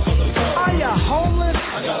a pocket full of gold. Are you homeless?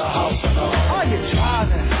 I got a house and a home. Are you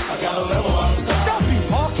driving? I got a level on top. Don't be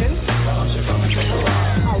walking. Why don't you come and take a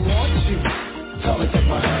ride? I want you. Come and take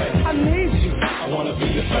my hand. I need you. I wanna be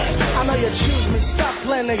your friend. I know you choose me. Stop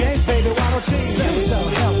playing the games, baby. Why don't you use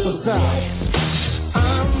some help us out?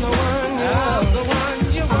 I'm the one you want. I'm the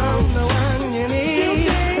one you want. I'm the one you need.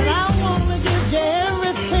 But I wanna give you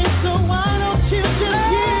everything, so why don't you just give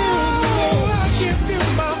me? I'll give you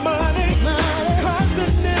my money, cars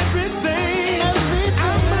and everything.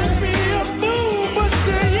 I might be a fool, but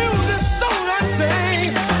to you, this song I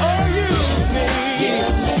sing. Oh, use me.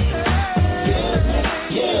 Give me. Give me.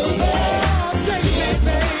 Give me. Oh, take me,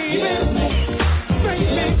 baby. Give me. Bring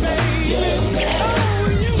me, baby. Give me. Oh,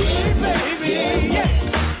 use me, baby. Yeah.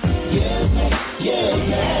 Give me. Give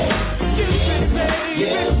me. Use me, baby.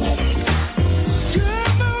 Give me.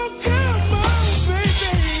 Come on, baby.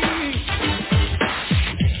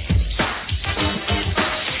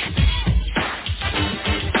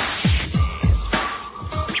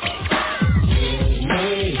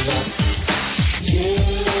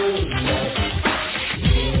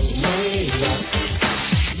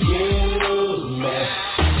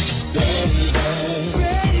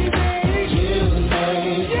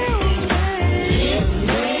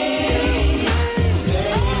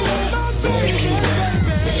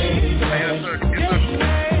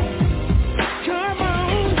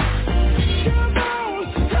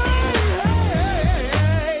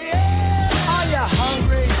 Are you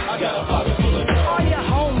hungry? I got a pocket full of gold. Are you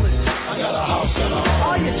homeless? I got a house and a home.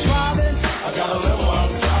 Are you driving? I got a level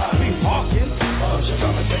outside. Be walking. Why don't you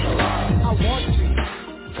come and take a ride? I want you.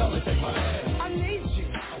 Come and take my hand. I need you.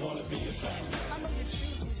 I wanna be your friend. I know you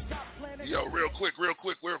choose me. Stop playing. Yo, real quick.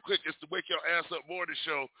 It's the Wake Your Ass Up Morning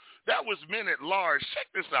Show. That was Men at Large.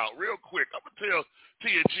 Check this out real quick. I'm going to tell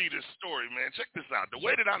T&G this story, man. Check this out. The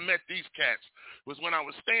way that I met these cats was when I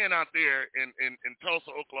was staying out there in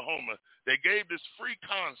Tulsa, Oklahoma. They gave this free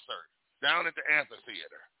concert down at the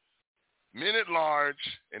amphitheater. Men at Large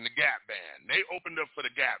and the Gap Band. They opened up for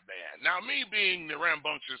the Gap Band. Now, me being the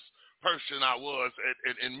rambunctious person I was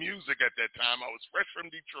in music at that time, I was fresh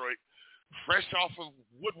from Detroit, fresh off of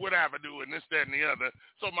Woodward Avenue and this, that, and the other.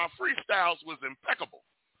 So my freestyles was impeccable.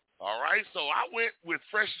 All right, so I went with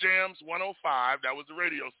Fresh Jams 105. That was the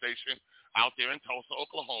radio station out there in Tulsa,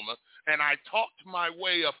 Oklahoma, and I talked my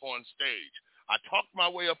way up on stage. I talked my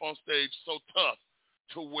way up on stage so tough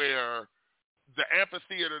to where the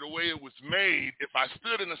amphitheater, the way it was made, if I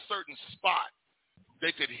stood in a certain spot,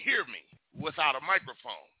 they could hear me without a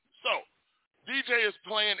microphone. So DJ is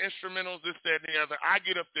playing instrumentals, this, that, and the other. I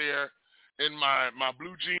get up there in my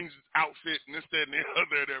blue jeans outfit and this, that, and the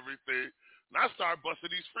other and everything. And I start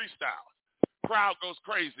busting these freestyles. Crowd goes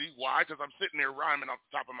crazy. Why? Because I'm sitting there rhyming off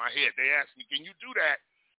the top of my head. They asked me, can you do that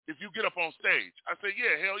if you get up on stage? I said,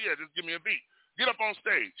 yeah, hell yeah, just give me a beat. Get up on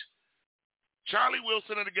stage. Charlie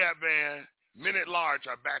Wilson of the Gap Band, Men at Large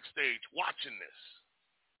are backstage watching this.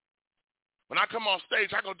 When I come on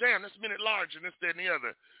stage, I go, damn, this Men at Large and this, that, and the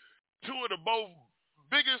other. Two of the both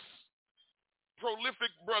biggest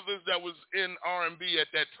prolific brothers that was in R&B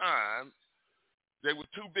at that time. They were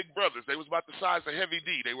two big brothers. They was about the size of Heavy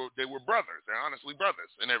D. They were brothers. They're honestly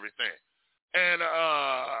brothers and everything. And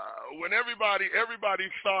when everybody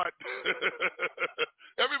thought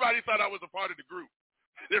everybody thought I was a part of the group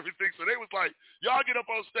and everything. So they was like, y'all get up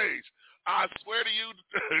on stage. I swear to you,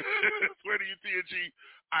 T&G,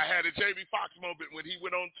 I had a Jamie Foxx moment when he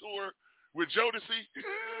went on tour with Jodeci.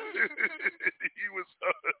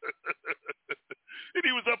 And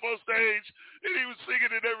he was up on stage, and he was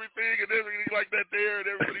singing and everything like that there, and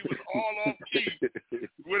everybody was all off key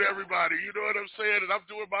with everybody. You know what I'm saying? And I'm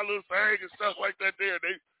doing my little thing and stuff like that there.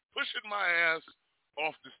 They pushing my ass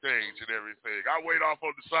off the stage and everything. I wait off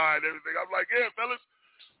on the side and everything. I'm like, yeah, fellas.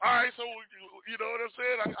 All right, so you know what I'm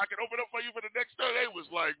saying? I can open up for you for the next turn. They was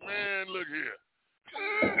like, man, look here.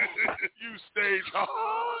 You stage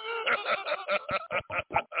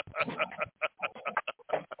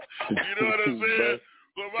You know what I'm saying?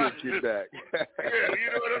 Get back. Yeah, you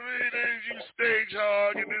know what I mean? You stage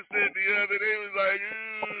hog and this, that, and the other. They was like,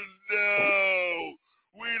 no,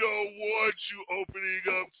 we don't want you opening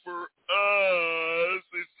up for us.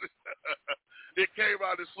 It came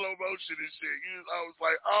out in slow motion and shit. I was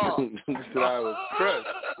like, oh. I was crushed.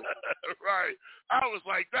 Right. I was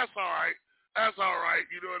like, that's all right. That's all right.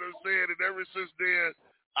 You know what I'm saying? And ever since then,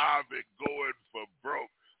 I've been going for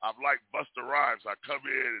broke. I'm like Busta Rhymes. I come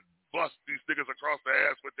in and bust these niggas across the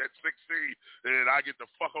ass with that 16, and I get the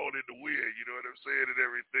fuck on in the wind, you know what I'm saying, and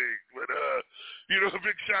everything. But, a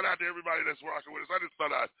big shout out to everybody that's rocking with us. I just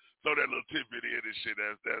thought I'd throw that little tidbit in and shit.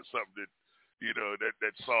 That's something that,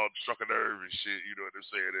 that song struck a nerve and shit, you know what I'm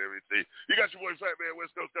saying, and everything. You got your boy Fat Man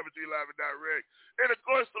West Coast coming to you live and direct. And, of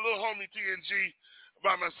course, the little homie TNG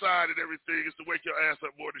by my side and everything. It's the Wake Your Ass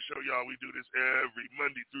Up Morning Show, y'all. We do this every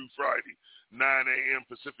Monday through Friday, 9 a.m.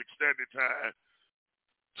 Pacific Standard Time,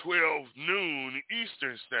 12 noon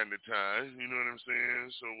Eastern Standard Time. You know what I'm saying?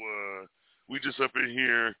 So we just up in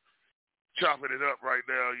here chopping it up right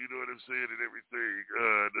now. You know what I'm saying, and everything.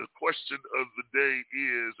 The question of the day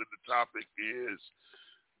is, and the topic is,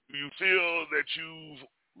 do you feel that you've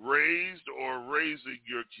raised or raising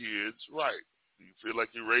your kids right? Do you feel like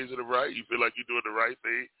you're raising them right? You feel like you're doing the right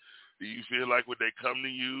thing? Do you feel like when they come to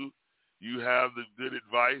you, you have the good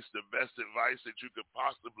advice, the best advice that you could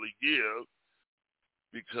possibly give?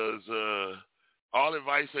 Because all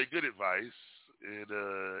advice ain't good advice, and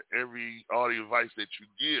all the advice that you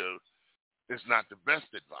give is not the best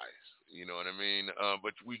advice. You know what I mean?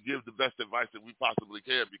 But we give the best advice that we possibly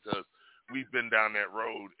can because we've been down that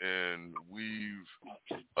road and we've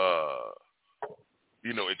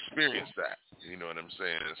experienced that. You know what I'm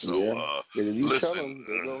saying? So, if you tell them,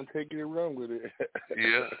 they're going to take it and run with it.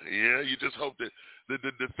 yeah. You just hope that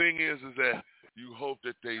the thing is that you hope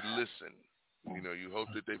that they listen. You hope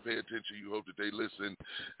that they pay attention. You hope that they listen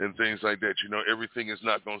and things like that. Everything is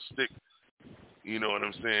not going to stick, you know what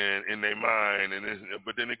I'm saying, in their mind.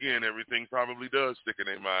 But then again, everything probably does stick in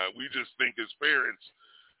their mind. We just think as parents,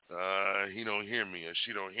 he don't hear me or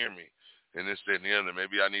she don't hear me. And this, that, and the other.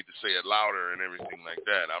 Maybe I need to say it louder and everything like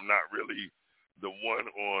that. I'm not really the one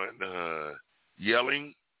on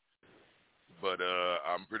yelling, but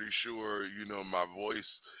I'm pretty sure, my voice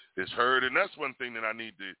is heard. And that's one thing that I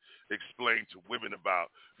need to explain to women about.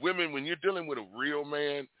 Women, when you're dealing with a real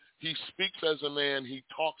man, he speaks as a man, he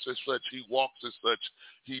talks as such, he walks as such,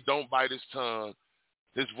 he don't bite his tongue,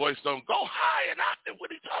 his voice don't go high and octave when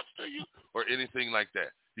he talks to you or anything like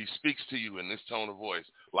that. He speaks to you in this tone of voice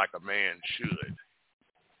like a man should.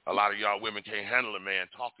 A lot of y'all women can't handle a man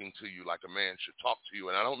talking to you like a man should talk to you.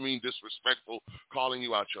 And I don't mean disrespectful, calling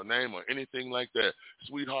you out your name or anything like that.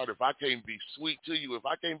 Sweetheart, if I can't be sweet to you, if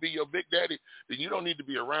I can't be your big daddy, then you don't need to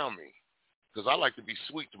be around me. Because I like to be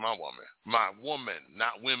sweet to my woman. My woman,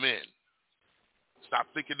 not women. Stop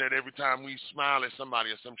thinking that every time we smile at somebody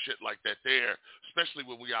or some shit like that there, especially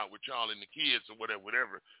when we out with y'all and the kids or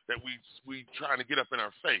whatever, that we trying to get up in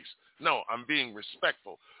our face. No, I'm being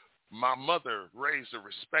respectful. My mother raised a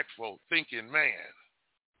respectful, thinking man.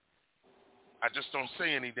 I just don't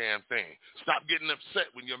say any damn thing. Stop getting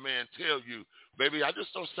upset when your man tells you, baby, I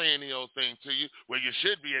just don't say any old thing to you. Well, you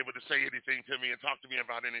should be able to say anything to me and talk to me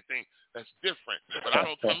about anything. That's different. But I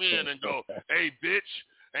don't come in and go, hey, bitch,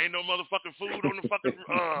 ain't no motherfucking food on the fucking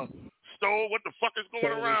stove. What the fuck is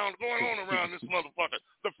going on around this motherfucker?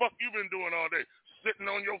 The fuck you been doing all day? Sitting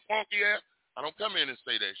on your funky ass? I don't come in and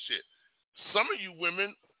say that shit. Some of you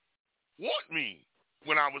women want me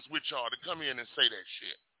when I was with y'all to come in and say that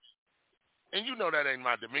shit. And you know that ain't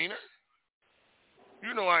my demeanor.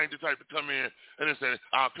 You know I ain't the type to come in and then say,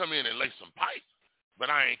 I'll come in and lay some pipe.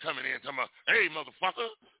 But I ain't coming in talking about, hey,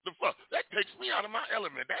 motherfucker, the fuck. That takes me out of my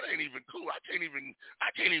element. That ain't even cool. I can't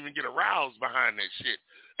even get aroused behind that shit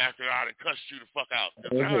after I done cussed you the fuck out.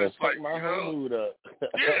 Now it's like, my whole mood up.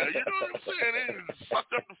 Yeah, you know what I'm saying? It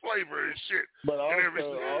fucked up the flavor and shit. But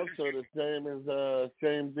also the same as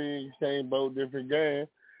same thing, same boat, different game.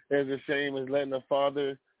 It's the same as letting a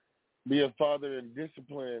father be a father and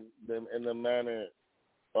discipline them in the manner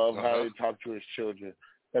of how he talk to his children.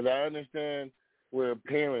 Because I understand we're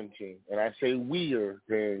parenting, and I say we are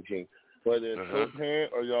parenting, whether it's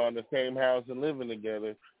co-parent or y'all in the same house and living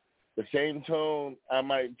together. The same tone I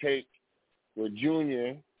might take with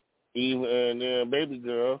Junior, even and baby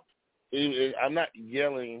girl. I'm not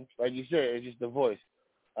yelling, like you said. It's just the voice.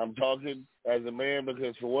 I'm talking as a man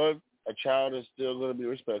because, for one, a child is still going to be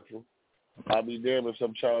respectful. I'll be damned if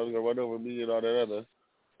some child is going to run over me and all that other.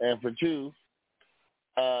 And for two,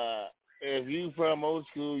 if you from old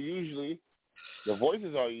school, usually the voice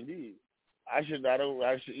is all you need.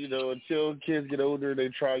 Until kids get older, they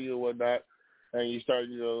try you and whatnot, and you start,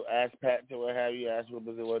 ass pat to what have you, ass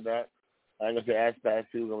whippers and whatnot. I ain't going to say ass pat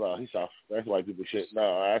too. Oh, he's soft. That's white people shit.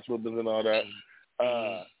 No, ass whippers and all that.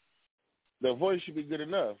 The voice should be good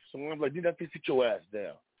enough. Someone's like, dude, that sit your ass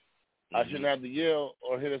down. I shouldn't have to yell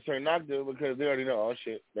or hit a certain octave because they already know, oh,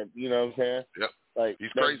 shit. You know what I'm saying? Yep. Like, he's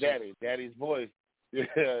that's crazy. Daddy's voice. Yeah,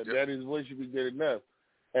 yep. Daddy's voice should be good enough.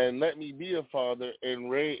 And let me be a father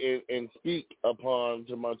and speak upon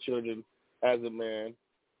to my children as a man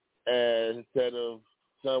and instead of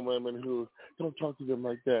some women who don't talk to them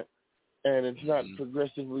like that. And it's not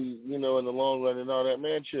progressively, you know, in the long run and all that.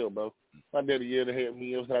 Man, chill, bro. My daddy yelled to hit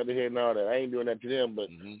me upside the head and all that. I ain't doing that to them, but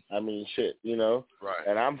I mean, shit, you know. Right.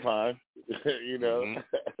 And I'm fine, you know.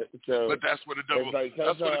 So, but that's where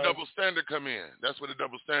the double standard come in. That's where the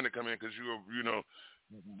double standard come in because you know,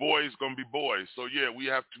 boys gonna be boys. So yeah, we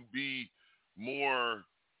have to be more.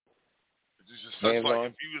 It's just such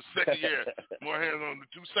like if you was second, more hands on the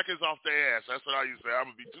 2 seconds off the ass. That's what I used to say.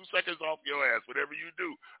 I'm gonna be 2 seconds off your ass. Whatever you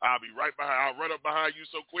do, I'll be right behind. I'll run up behind you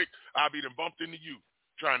so quick, I'll be done bumped into you,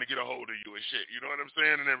 trying to get a hold of you and shit. You know what I'm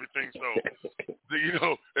saying and everything. So, you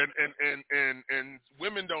know, and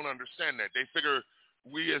women don't understand that. They figure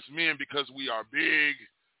we as men because we are big.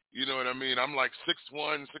 You know what I mean? I'm like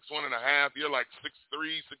 6'1", 6'1.5". You're like 6'3",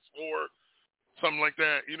 6'4". Something like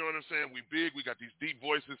that. You know what I'm saying? We big. We got these deep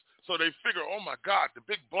voices. So they figure, oh, my God, the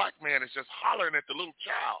big black man is just hollering at the little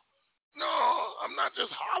child. No, I'm not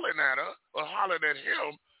just hollering at her or hollering at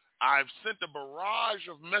him. I've sent a barrage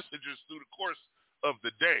of messages through the course of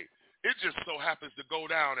the day. It just so happens to go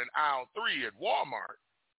down in aisle 3 at Walmart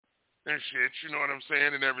and shit, you know what I'm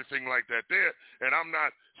saying, and everything like that there. And I'm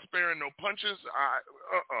not sparing no punches.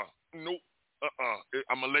 Nope.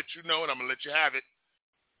 I'm going to let you know and I'm going to let you have it.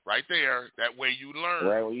 Right there, that way you learn.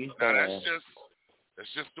 Right where you stand. Now that's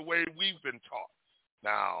just the way we've been taught.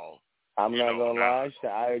 Now I'm not gonna lie,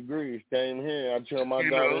 I agree. Same here. I tell my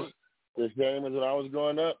daughters the same as when I was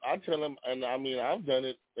growing up. I tell them, and I mean I've done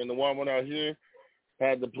it in the Walmart out here.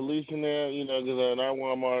 Had the police in there, you know, because in our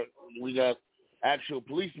Walmart we got actual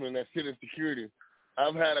policemen that sit in security.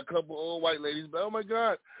 I've had a couple old white ladies, but oh my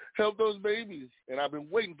God, help those babies! And I've been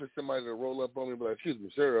waiting for somebody to roll up on me, but excuse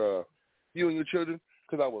me, sir, you and your children.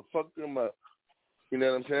 Because I would fuck them up. You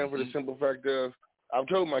know what I'm saying? For the simple fact of, I've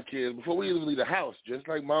told my kids, before we even leave the house, just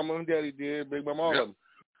like Mama and Daddy did, Big Mama, all of them,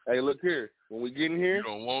 hey, look here. When we get in here, you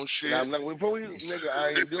don't want shit. I'm not, before we, nigga, I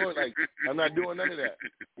ain't doing, like, I'm not doing none of that.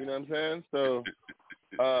 You know what I'm saying? So,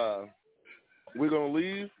 we're going to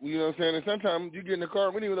leave. You know what I'm saying? And sometimes you get in the car,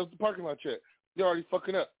 we didn't even let the parking lot check. You're already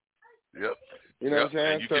fucking up. Yep. You know what I'm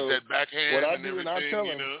saying? And you get that backhand what I and do, everything, and I tell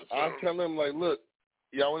them, you know, so. I tell them, like, look,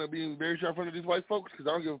 y'all want to be very sharp in front of these white folks? Because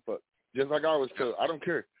I don't give a fuck. Just like I always tell, I don't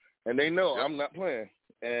care. And they know I'm not playing.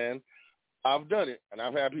 And I've done it. And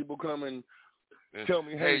I've had people come and tell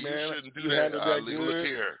me, hey man, you shouldn't do you that. handled that good. Look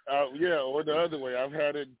here. Yeah, or the other way. I've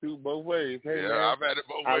had it do both ways. Hey, man, I've had it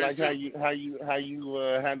both ways. I like how you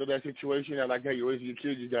handle that situation. I like how you raise your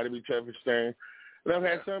kids. You got to be tough and stern. But I've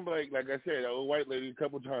had some, like I said, an old white lady a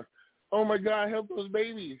couple times. Oh my God, help those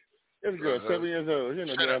babies. This girl, 7 years old. You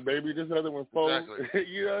know, damn baby. This other one 4. Exactly.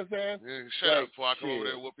 You know what I'm saying? Yeah, shut up before I come over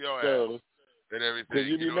there and whoop your ass and everything. Because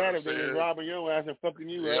you'd be mad if they was robbing your ass and fucking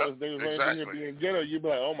you out. If they was running here being ghetto, you'd be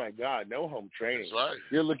like, oh my God, no home training. That's right.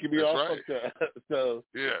 You're looking at me all fucked up. So,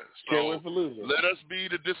 can't win for losing. Let us be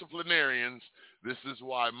the disciplinarians. This is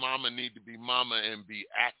why mama need to be mama and be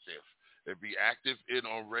active. And be active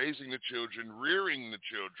on raising the children, rearing the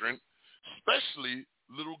children, especially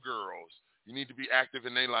little girls. You need to be active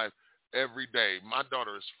in their life every day. My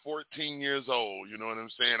daughter is 14 years old. You know what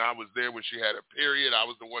I'm saying? I was there when she had a period. I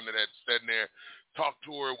was the one that had sat there, talked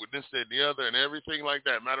to her with this, that, and the other, and everything like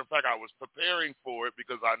that. Matter of fact, I was preparing for it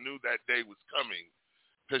because I knew that day was coming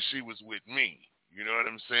because she was with me. You know what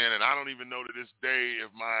I'm saying? And I don't even know to this day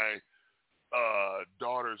if my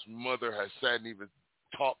daughter's mother has sat and even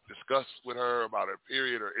discussed with her about her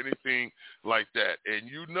period or anything like that.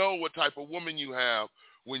 And you know what type of woman you have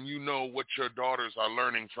when you know what your daughters are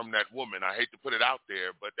learning from that woman. I hate to put it out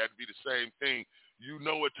there, but that'd be the same thing. You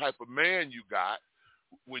know what type of man you got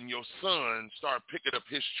when your son start picking up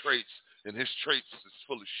his traits, and his traits is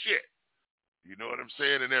full of shit. You know what I'm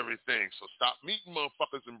saying? And everything. So stop meeting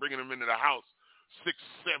motherfuckers and bringing them into the house 6,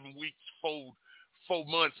 7 weeks, 4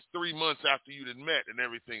 months, 3 months after you done met and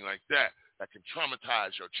everything like that. That can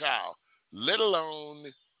traumatize your child, let alone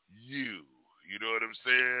you. You know what I'm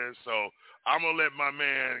saying? So I'm going to let my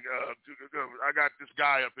man, I got this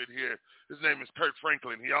guy up in here. His name is Kurt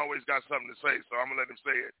Franklin. He always got something to say, so I'm going to let him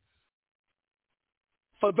say it.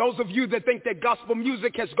 For those of you that think that gospel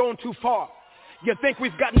music has gone too far, you think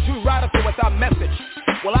we've gotten too radical with our message.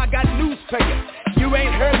 Well, I got news for you. You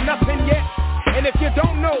ain't heard nothing yet. And if you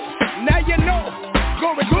don't know, now you know.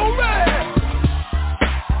 Glory, glory!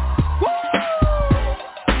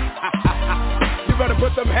 You better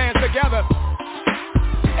put them hands together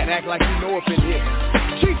and act like you know up in here.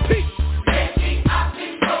 GP. Lately I've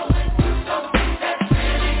been going through something that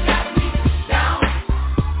really got me down.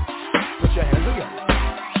 Put your hands together.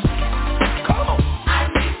 Come on. I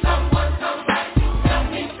need someone, somebody to tell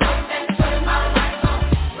me so and turn my life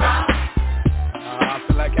around. I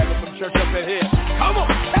feel like having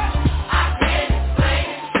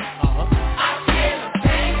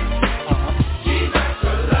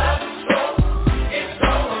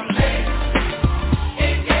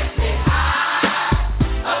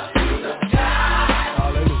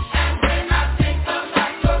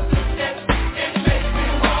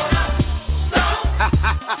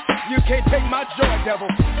You can't take my joy, devil.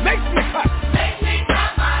 Makes me cut. Makes me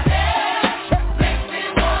cut my head. Makes me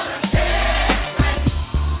wanna dance.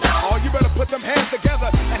 Oh, you better put them hands together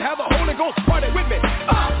and have a Holy Ghost party with me.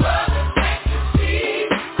 My brothers can't you see?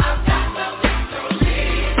 I've got the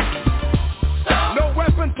victory. No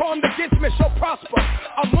weapon formed against me shall prosper.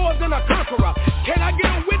 I'm more than a conqueror. Can I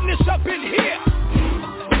get a witness up in here?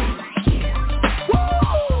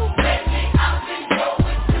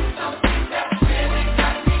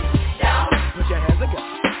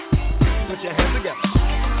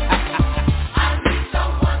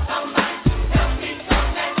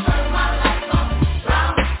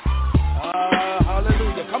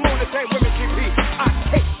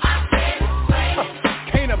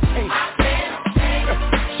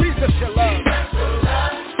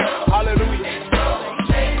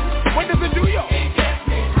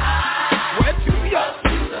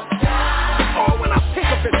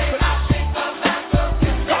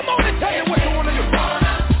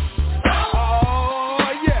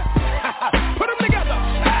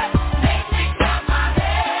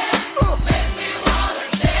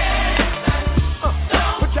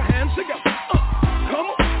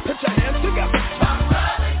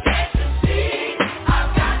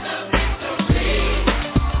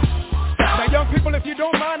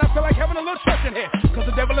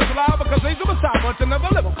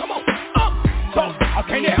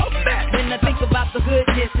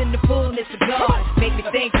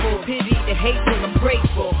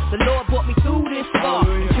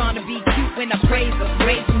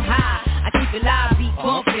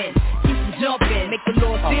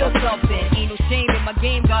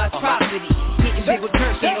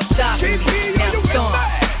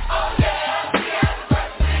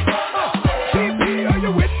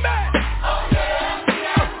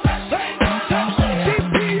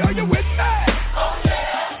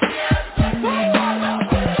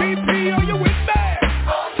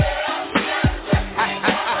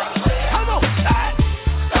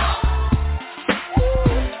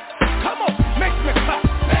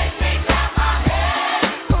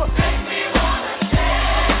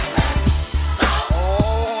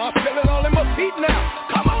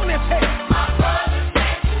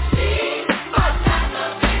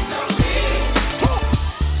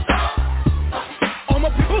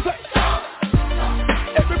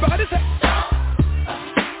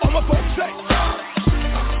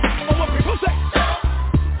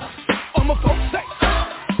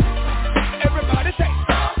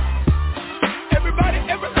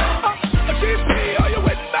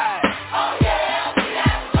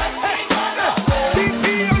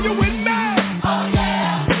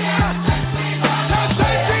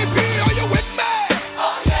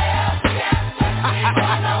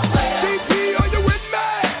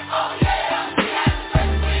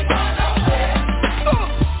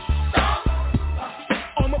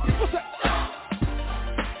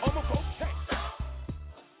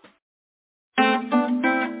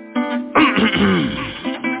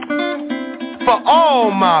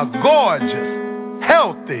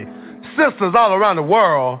 All around the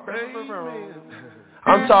world.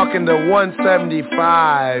 I'm talking the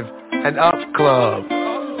 175 and up club.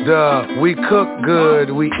 The we cook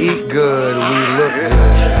good, we eat good, we look good.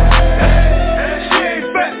 She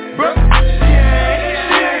ain't fat, bro. She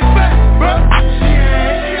ain't fat, bro. She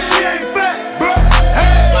ain't fat, bro.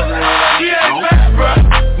 She ain't fat, bro.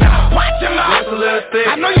 Now watch your mouth. Just a little thick. I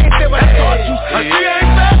know you ain't said what I thought you said. She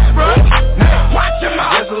ain't fat, bro. Now watch your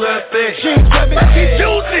mouth. Just a little thick. She ain't fat, but she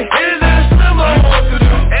juicy.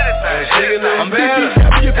 I'm better.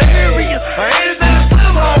 You're serious. Anything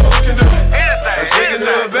Slimmo can do.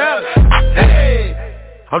 Hey.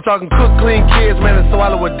 I'm talking cook, clean kids, man, and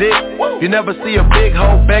swallow a dick. You never see a big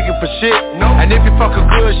hoe begging for shit. And if you fuck her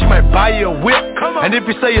good, she might buy you a whip. And if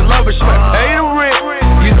you say you love her, she might pay the rent.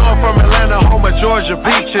 You know I'm from Atlanta, home of Georgia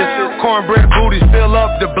peaches. Cornbread booties fill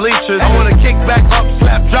up the bleachers. I wanna kick back up,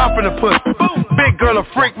 slap, drop in the pussy. Big girl a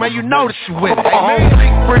freak, man, you know that she with it.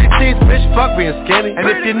 Sleek, pretty teeth, bitch, fuck being skinny. And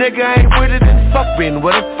if your nigga ain't with it, then fuck being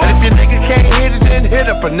with him. And if your nigga can't hit it, then hit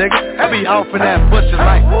up a nigga. I be off in that pussy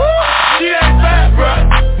like, she ain't fat, bro.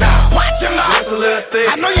 Now watch your mouth. Just a little thick.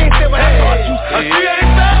 I know you ain't said what I thought you said. She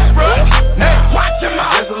ain't fat, bro. Now watch your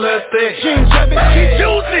mouth. Just a little thick. She ain't chubby, she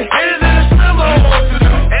juicy. Anything Slimmo can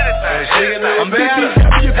do. Anything. I'm better.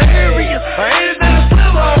 You're serious. Anything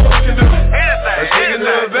Slimmo can do. Anything. She can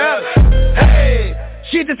do better.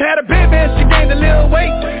 She just had a baby and she gained a little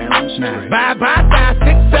weight. Bye, size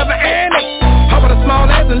 6, 7, and 8. How about a small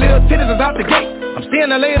ass and little titties is out the gate. I'm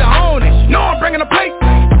seeing her later on and know I'm bringing a plate.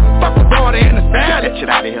 Fuck with daughter in the salad.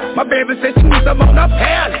 My baby said she needs some on her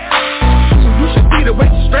palate. You should see the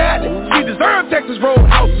way she straddling. She deserves Texas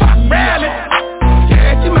Roadhouse sauce.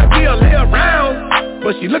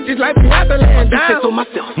 like me after laying down. On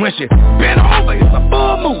myself. When she bent over, it's a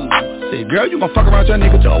full move. Say, girl, you gon' fuck around your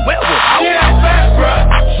nigga to a werewolf. She ain't fat, bruh.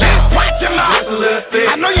 Now watch your mouth. Just a little thick.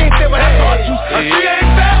 I know you ain't said what I thought you said. She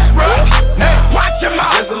ain't fat, bruh. Now watch your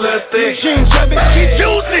mouth. Just a little thick. She ain't chubby, she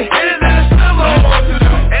juicy. Anything is still on.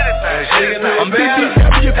 Anything. I'm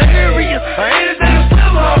BBW furious. Anything is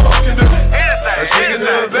still on. Anything. She can do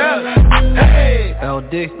it better. Hey.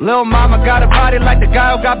 LD. Lil' mama got a body like the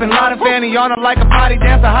guy who got Bin Laden. Fanny on her like a body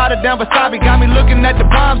dancer, hotter than wasabi. Got me looking at the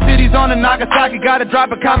bomb cities on the Nagasaki. Gotta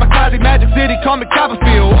drop a kamikaze, Magic City, call me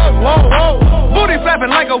Copperfield. Whoa, whoa, whoa. Booty flapping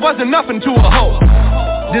like I wasn't nothing to a hoe.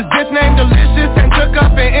 This bitch named Delicious and took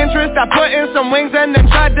up an interest. I put in some wings and then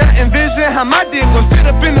tried to envision how my dick gon' sit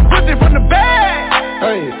up in the pussy from the bag.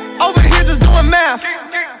 Hey. Over here just doing math.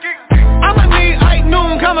 I'ma need Ike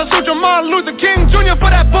Noon, Kama Sutra, Martin Luther King Jr.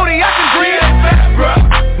 for that booty I can breathe. She ain't fat, bruh.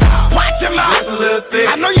 Now watch your mouth. Just a little thick.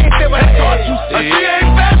 I know you ain't said what I thought you said. She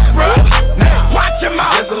ain't fat, bruh. Now watch your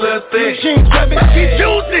mouth. Just a little thick. She ain't chubby, she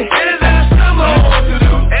juicy. Anything is still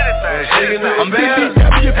on. Anything. She can do it better.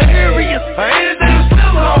 BBW furious. Anything is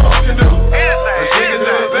still on. Anything. She can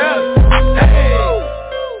do it better. Hey.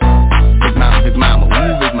 Big mama, big mama,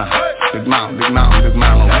 ooh, big mama. Big mama, big mama, big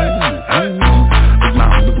mama, ooh, ooh. Big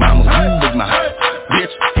mama, big mama, ooh, big mama.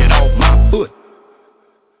 Bitch, get off my foot.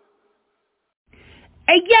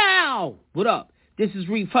 Hey, yo! What up? This is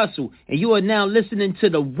Reef Hustle, and you are now listening to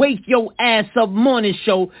the Wake Your Ass Up Morning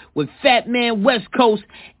Show with Fat Man West Coast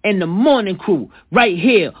and the Morning Crew right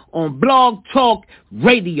here on Blog Talk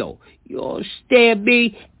Radio. You understand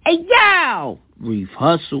me? Hey, yo! Reef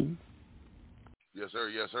Hustle. Yes, sir,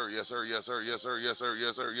 yes, sir, yes, sir, yes, sir, yes, sir, yes, sir,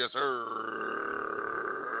 yes, sir, yes, sir.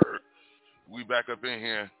 We back up in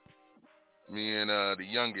here. Me and the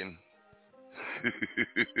youngin'.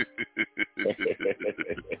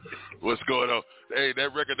 What's going on? Hey,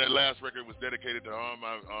 that last record was dedicated to all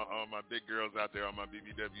my big girls out there, all my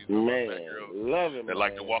BBWs, all my fat girls. Love it, that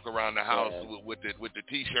like to walk around the house with the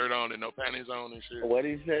t-shirt on and no panties on and shit. What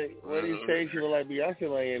he say? What he say? She was like, Beyonce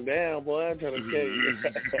laying down, boy. I'm trying to tell you.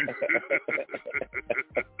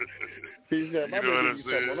 She said, "My baby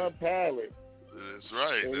be on her pallet." That's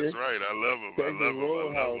right. That's right. I love him. I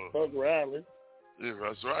love him. Fuck Riley. Yeah,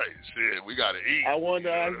 that's right. Shit, we gotta eat. I want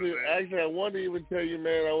to actually, I want to even tell you,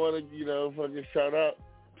 man. I want to, fucking shout out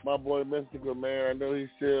my boy Mystical, man. I know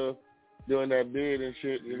he's still doing that bid and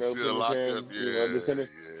shit. Still locked up,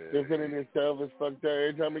 defending himself is fucked up.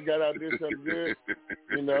 Every time he got out, did something good.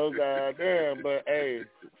 Goddamn. But hey,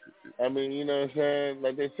 I mean, you know what I'm saying?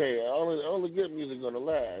 Like they say, only good music gonna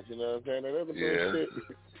last. You know what I'm saying? That other bullshit.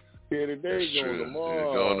 Here today, going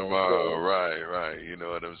tomorrow. Going tomorrow, right. You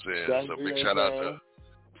know what I'm saying? So big shout out to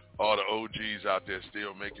all the OGs out there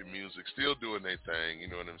still making music, still doing their thing. You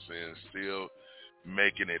know what I'm saying? Still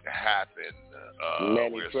making it happen.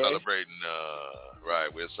 We're celebrating,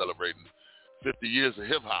 we're celebrating 50 years of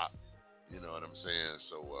hip hop. You know what I'm saying?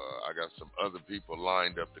 So I got some other people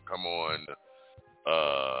lined up to come on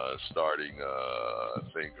starting, I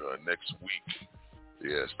think, next week.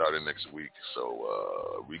 Yeah, starting next week.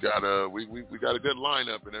 So we got a good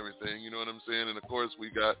lineup and everything. You know what I'm saying? And of course we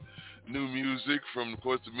got new music from, of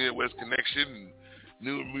course, the Midwest Connection, and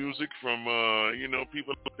new music from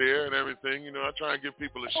people up there and everything. I try and give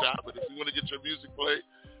people a shot. But if you want to get your music played,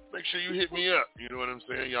 make sure you hit me up. You know what I'm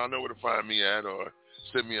saying? Y'all know where to find me at, or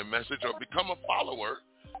send me a message, or become a follower,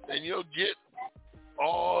 and you'll get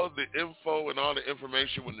all the info and all the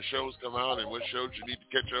information when the shows come out and what shows you need to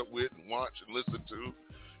catch up with and watch and listen to.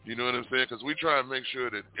 You know what I'm saying? Because we try and make sure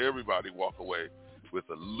that everybody walk away with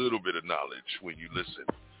a little bit of knowledge when you listen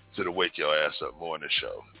to the Wake Your Ass Up Morning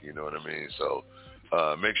Show. You know what I mean? So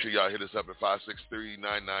make sure y'all hit us up at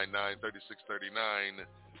 563-999-3639.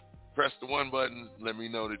 Press the 1 button. Let me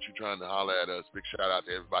know that you're trying to holler at us. Big shout out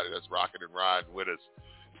to everybody that's rocking and riding with us.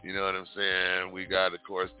 You know what I'm saying? We got, of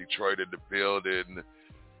course, Detroit in the building.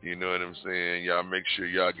 You know what I'm saying? Y'all make sure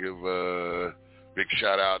y'all give a big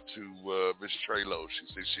shout out to Miss Trelo. She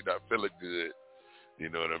says she not feeling good. You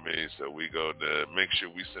know what I mean? So we go to make sure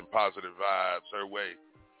we send positive vibes her way.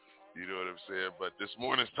 You know what I'm saying? But this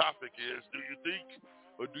morning's topic is, do you think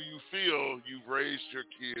or do you feel you've raised your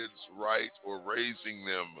kids right or raising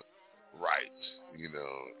them right? And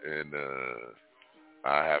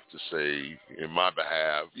I have to say, in my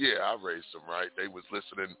behalf, yeah, I raised them right. They was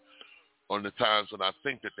listening on the times when I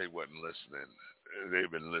think that they wasn't listening. They've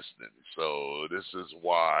been listening. So this is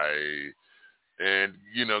why, and,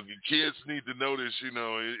 kids need to know this,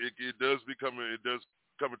 it does come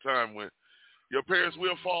a time when your parents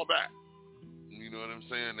will fall back. You know what I'm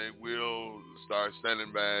saying? They will start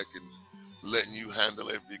standing back and letting you handle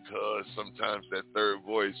it, because sometimes that third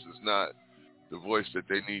voice is not the voice that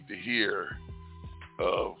they need to hear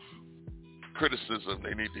of criticism.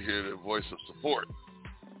 They need to hear the voice of support.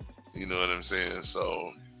 You know what I'm saying?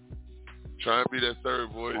 So try and be that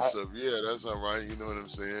third voice of, yeah, that's all right. You know what I'm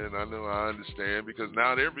saying? I know, I understand, because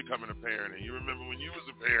now they're becoming a parent. And you remember when you was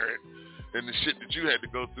a parent and the shit that you had to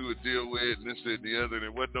go through and deal with and this and the other, and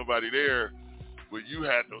there wasn't nobody there, but you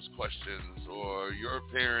had those questions, or your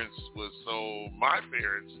parents was so, my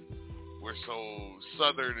parents were so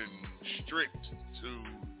southern and strict to,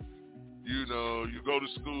 you know, you go to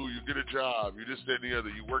school, you get a job, you this, that, and the other,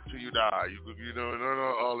 you work till you die, you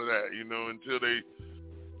know, all of that, you know, until they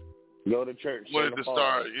go to church. Wanted to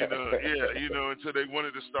start, you know, until they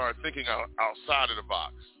wanted to start thinking outside of the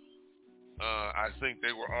box. I think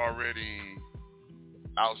they were already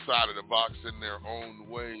outside of the box in their own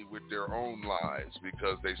way with their own lives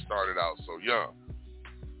because they started out so young.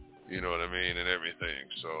 You know what I mean, and everything.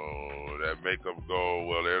 So that make them go,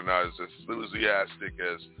 well, they're not as enthusiastic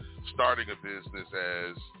as starting a business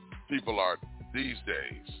as people are these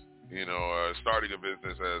days. You know, starting a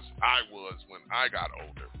business as I was when I got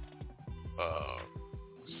older.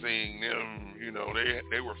 Seeing them, you know,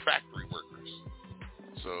 they were factory workers.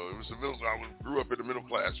 So it was I grew up in a middle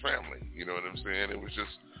class family. You know what I'm saying? It was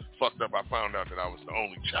just fucked up. I found out that I was the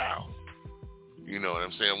only child. You know what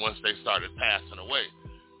I'm saying? Once they started passing away.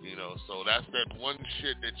 You know, so that's that one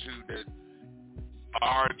shit that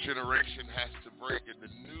our generation has to break, and the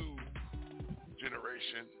new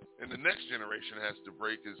generation and the next generation has to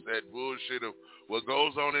break, is that bullshit of what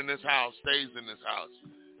goes on in this house stays in this house.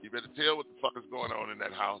 You better tell what the fuck is going on in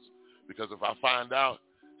that house, because if I find out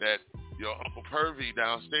that your Uncle Pervy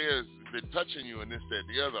downstairs has been touching you and this, that, and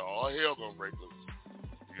the other, all hell gonna break loose.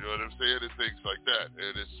 You know what I'm saying? And things like that.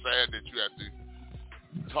 And it's sad that you have to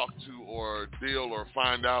talk to or deal or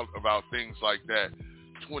find out about things like that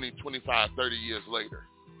 20, 25, 30 years later,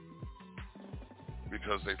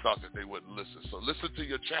 because they thought that they wouldn't listen. So listen to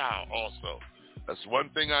your child also. That's one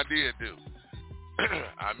thing I did do.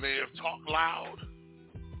 I may have talked loud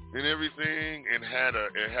and everything and had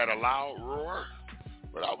a loud roar,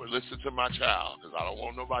 but I would listen to my child, because I don't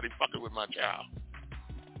want nobody fucking with my child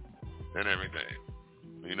and everything.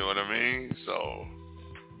 You know what I mean? So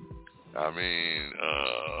I mean,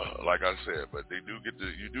 like I said, but you do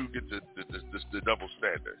get the double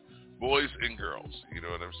standard, boys and girls. You know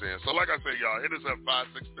what I'm saying? So like I said, y'all, hit us up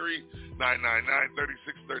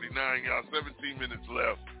 563-999-3639. Y'all, 17 minutes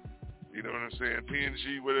left. You know what I'm saying?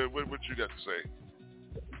 PNG, what you got to say?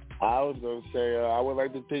 I was gonna say I would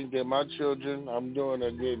like to think that my children, I'm doing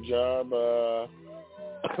a good job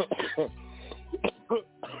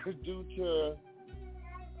due to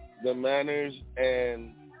the manners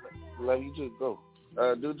and. Let you just go.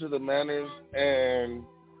 Due to the manners and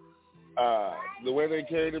the way they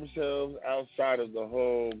carry themselves outside of the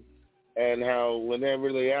home, and how when they're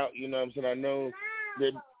really out, you know what I'm saying,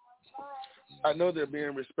 I know they're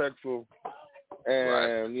being respectful,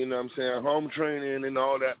 and you know what I'm saying, home training and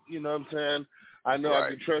all that, you know what I'm saying. I know I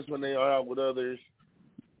can trust when they are out with others.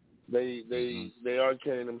 They are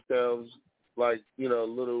carrying themselves like, you know,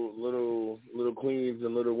 little queens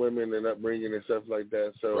and little women and upbringing and stuff like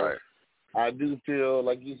that. So I do feel,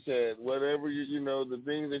 like you said, whatever you know, the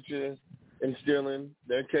things that you're instilling,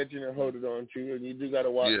 they're catching and holding on to, and you do got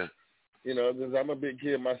to watch. Yeah. You know, because I'm a big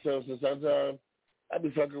kid myself, so sometimes I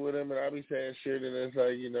be fucking with them and I be saying shit, and it's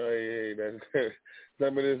like, you know, hey,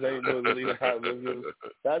 some of this ain't supposed to leave the house.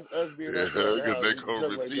 That's us being up in the house. They gonna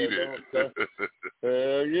repeat it.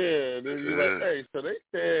 Yeah, and then you're like, hey, so they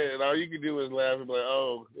said, and all you can do is laugh and be like,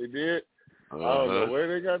 oh, they did? I don't know where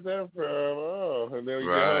they got that from. Oh, and then you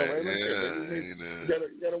get home, hey,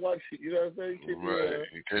 look, you gotta watch it. You know what I'm saying?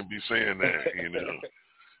 You can't be saying that, you know.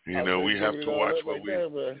 You know, we have to watch what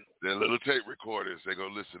their little tape recorders. They go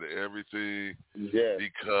listen to everything,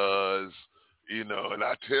 because, you know, and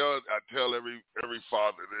I tell every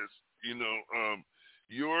father this, you know,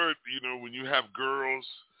 when you have girls,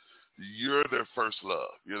 you're their first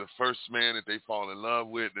love. You're the first man that they fall in love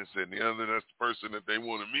with, and the other, that's the person that they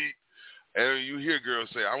want to meet. And you hear girls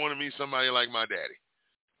say, I want to meet somebody like my daddy.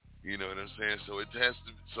 You know what I'm saying? So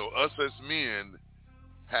so us as men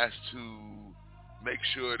has to make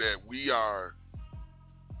sure that we are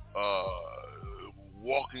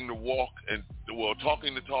walking the walk and, well,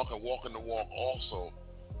 talking the talk and walking the walk also.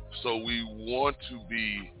 So we want to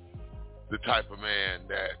be the type of man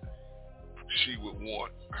that she would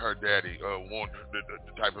want her daddy, want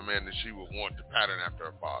the type of man that she would want to pattern after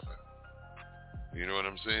her father. You know what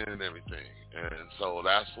I'm saying? And everything. And so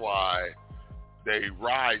that's why they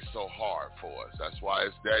ride so hard for us. That's why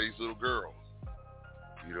it's daddy's little girl.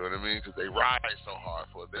 You know what I mean? Because they ride so hard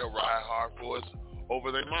for us. They'll ride hard for us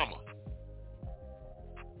over their mama.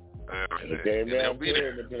 It came down to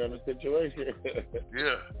it, depending on the situation.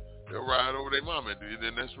 Yeah, they'll ride over their mama, dude,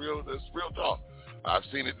 and that's real talk. I've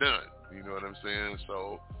seen it done. You know what I'm saying?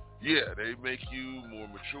 So, yeah, they make you more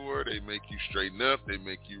mature. They make you straighten up. They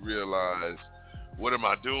make you realize, what am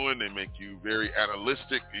I doing? They make you very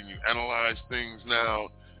analytic, and you analyze things now.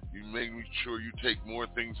 You make sure you take more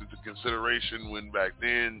things into consideration when back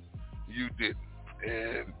then you didn't.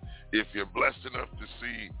 And if you're blessed enough to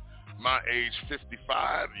see my age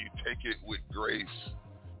 55, you take it with grace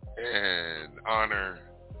and honor,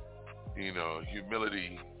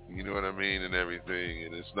 humility, you know what I mean, and everything.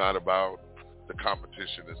 And it's not about the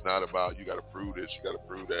competition. It's not about you got to prove this, you got to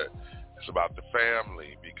prove that. It's about the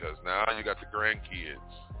family, because now you got the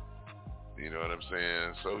grandkids. You know what I'm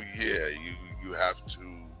saying? So yeah, you have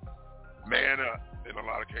to man up in a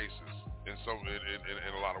lot of cases, in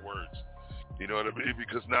a lot of words. You know what I mean?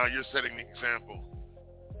 Because now you're setting the example.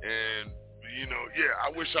 And I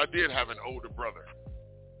wish I did have an older brother.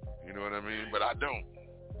 You know what I mean? But I don't.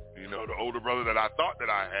 The older brother that I thought that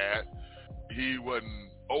I had, he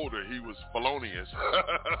wasn't older. He was felonious.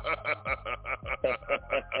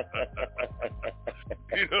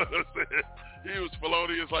 You know what I'm saying? He was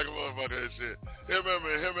felonious like a motherfucker and shit. Him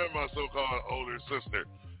and my so-called older sister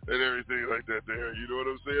and everything like that there. You know what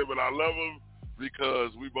I'm saying? But I love him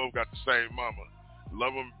because we both got the same mama.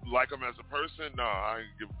 Love him, like him as a person? No, I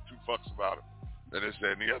ain't give two fucks about him. And this,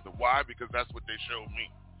 that, and the other. Why? Because that's what they showed me.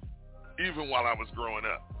 Even while I was growing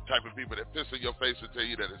up. Type of people that piss in your face and tell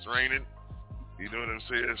you that it's raining. You know what I'm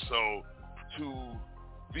saying? So to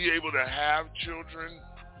be able to have children,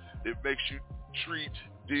 it makes you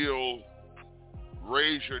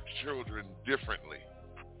raise your children differently.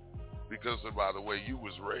 Because of by the way you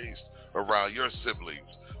was raised around your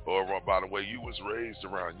siblings, or by the way you was raised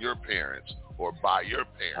around your parents, or by your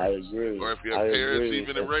parents. I agree. Or if your parents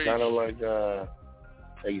even it's raised kind of like,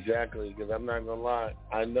 exactly, because I'm not going to lie.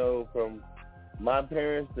 I know from my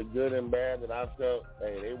parents, the good and bad that I felt,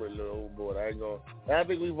 hey, they were a little old boy. I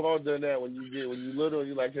think we've all done that when you little,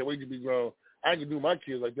 you're like, hey, wait to be grown. I can do my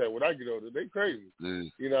kids like that when I get older. They crazy.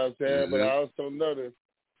 Mm. You know what I'm saying? Mm-hmm. But I also noticed,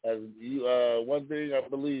 as you, one thing I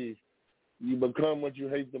believe, you become what you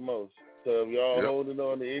hate the most. So if y'all holding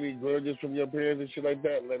on to any grudges from your parents and shit like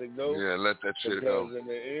that, let it go. Yeah, let that shit go. Because in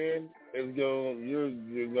the end,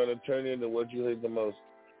 you're gonna turn into what you hate the most.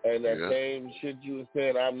 And that same shit you were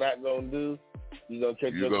saying I'm not gonna do, you're gonna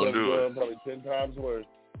catch yourself doing probably 10 times worse.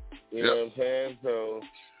 You know what I'm saying? So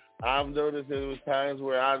I've noticed there was times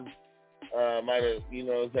where I might have,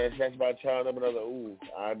 snatched my child up and I was like, ooh,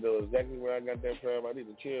 I know exactly where I got that from. I need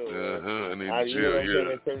to chill. I need to chill,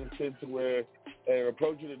 yeah. In certain sense where, and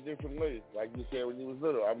approach it a different way. Like you said when you was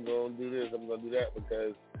little, I'm going to do this, I'm going to do that,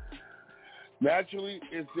 because naturally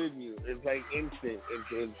it's in you. It's like instinct.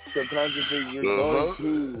 It's subconsciously you're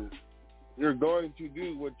going to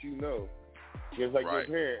do what you know. Just like your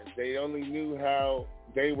parents. They only knew how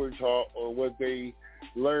they were taught or what they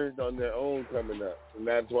learned on their own coming up. And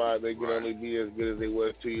that's why they could only be as good as they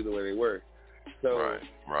was to you the way they were. So,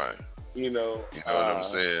 You know what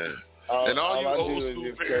I'm saying? And all you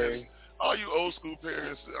old school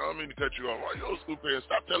parents, I don't mean to cut you off, all you old school parents,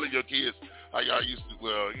 stop telling your kids how y'all used to,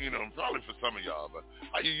 probably for some of y'all, but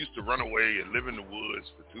how you used to run away and live in the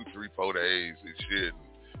woods for 2, 3, 4 days and shit,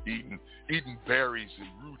 and eating berries and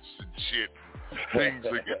roots and shit, and things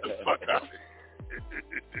to get the fuck out of here.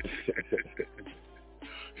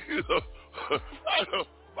 I know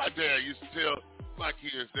my dad used to tell my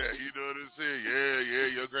kids that, you know what I'm saying? Yeah,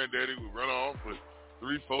 your granddaddy would run off for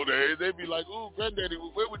 3, 4 days. They'd be like, ooh, granddaddy,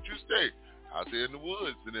 where would you stay? Out there in the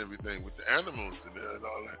woods and everything with the animals and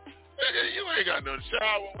all that. Hey, you ain't got no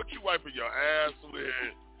shower. What you wiping your ass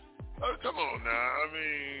with? Oh, come on now. I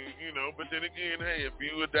mean, but then again, hey, if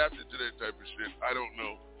you adapted to that type of shit, I don't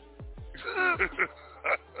know.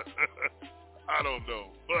 I don't know.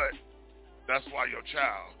 But that's why your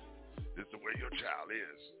child is the way your child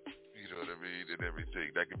is. You know what I mean? And everything.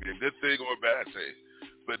 That can be a good thing or a bad thing.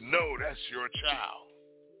 But no, that's your child.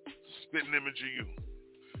 Spitting image of you.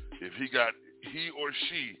 If he or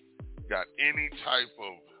she got any type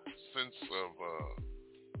of sense of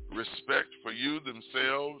respect for you,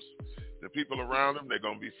 themselves, the people around them, they're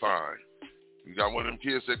going to be fine. You got one of them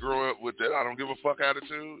kids that grow up with that I don't give a fuck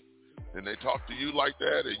attitude, and they talk to you like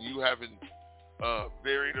that, and you haven't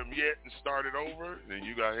buried them yet and started over, then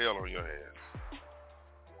you got hell on your hands.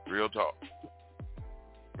 Real talk.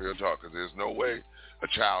 Real talk, because there's no way a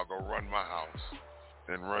child going to run my house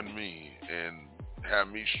and run me and have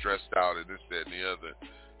me stressed out and this, that, and the other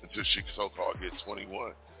until she so-called get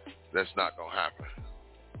 21. That's not going to happen.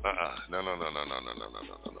 No.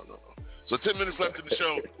 So 10 minutes left in the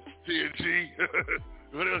show, TNG.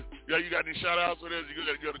 What else? Yeah, you got any shout-outs? What else? You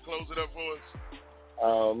got to close it up for us?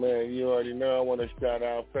 Oh, man, you already know I want to shout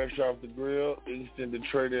out Fresh Off the Grill, Eastern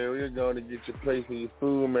Detroit area, going to get your place and your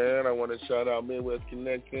food, man. I want to shout out Midwest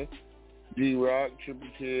Connection, D-Rock, Triple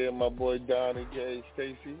Kid, my boy Don and Jay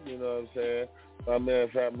Stacy, you know what I'm saying? My man,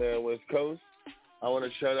 Fat Man West Coast. I want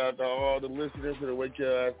to shout out to all the listeners to the Wake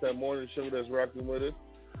Your Ass Up Morning Show that's rocking with us.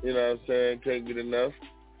 You know what I'm saying? Can't get enough.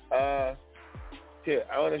 I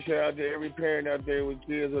want to shout out to every parent out there with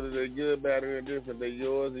kids, whether they're good, bad, or indifferent. They're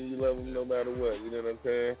yours, and you love them no matter what. You know what I'm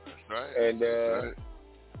saying? That's right. And, right.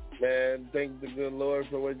 Man, thank the good Lord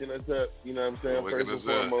for waking us up. You know what I'm saying? First and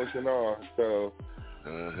foremost and all. So,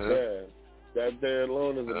 yeah, that there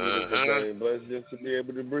alone is a beautiful thing. Blessed just to be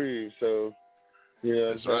able to breathe. So, you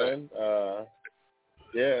know what I'm saying?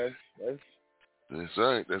 Yeah, That's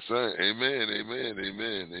right. That's right. Amen. Amen.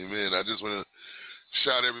 Amen. Amen. I just want to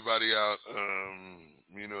shout everybody out.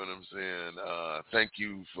 You know what I'm saying? Thank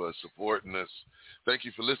you for supporting us. Thank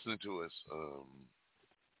you for listening to us.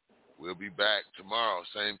 We'll be back tomorrow,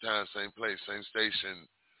 same time, same place, same station,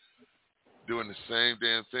 doing the same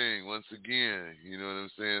damn thing once again. You know what I'm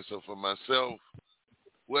saying? So for myself,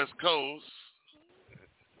 West Coast,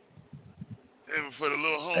 and for the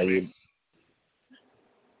little homie.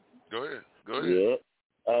 Go ahead. Yeah.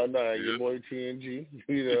 Your boy TNG.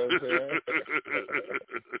 You know what I'm saying?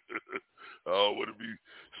 I want to be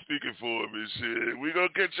speaking for him and shit. We gonna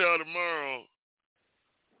catch y'all tomorrow.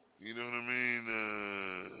 You know what I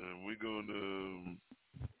mean? We gonna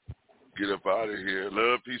get up out of here.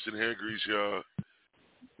 Love, peace, and hair grease, y'all.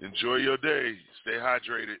 Enjoy your day. Stay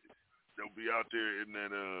hydrated. Don't be out there in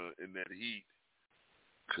that heat,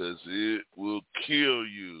 'cause it will kill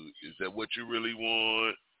you. Is that what you really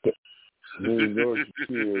want? New York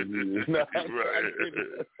kill you. No, right.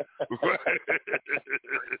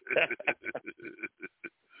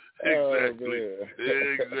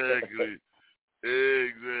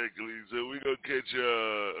 Exactly. So we gonna catch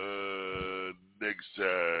y'all next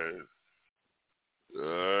time.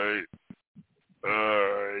 All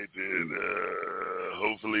right then.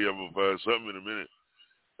 Hopefully I'm gonna find something in a minute.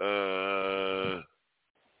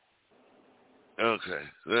 Okay,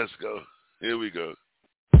 let's go. Here we go.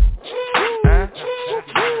 We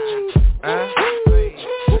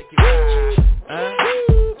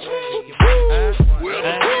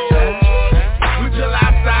till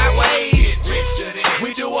our sideways.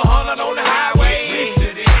 We do 100 on the highway.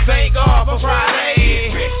 Thank God for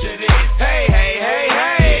Friday. Hey, hey, hey,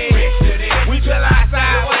 hey. We till our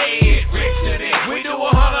sideways. We do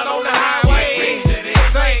 100 on the highway.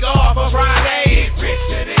 Thank God for Friday.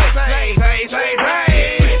 Say.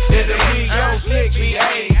 Is it we gon' slick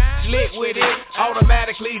behave? Slick with it.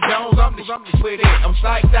 Automatically Jones, I'm with it. I'm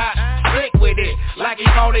psyched out, slick with it. Like he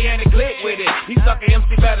 40 and he click with it. He sucker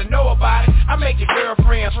MC better know about it. I make your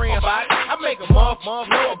girlfriend about it. I make a month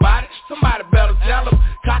know about it. Somebody better tell him.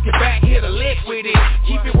 Cock it back, hit a lick with it.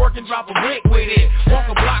 Keep it working, drop a brick with it. Walk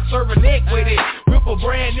a block, serve a nick with it. Rip a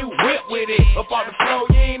brand new whip with it. Up on the floor,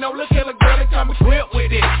 you ain't no look killer girl and come equipped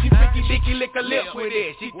with it. She picky dicky, lick a lip with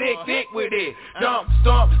it. She thick with it. Dump,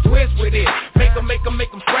 stomp, twist with it.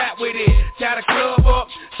 Make 'em scrap with it. Tie the club up,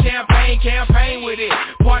 champagne campaign with it.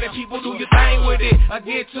 Party people do your thing with it. I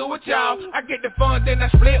get to it, y'all. I get the fun, then I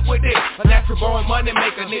split with it. A natural born money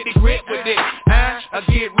maker, nitty grit with it. I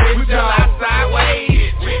get rich, y'all.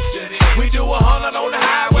 Sideways. We do 100 on the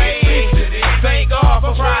highway. Thank God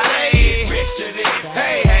for Friday.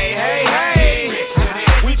 Hey, hey, hey, hey.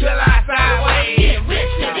 We till our sideways.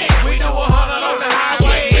 We do 100 on the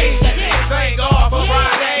highway. Thank God for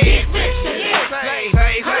Friday. Say.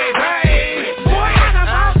 Boy, I'm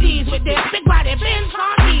about these with this. Big body Benz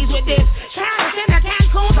on these with this. China in a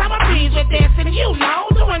Cancun, I'm a breeze with this. And you know,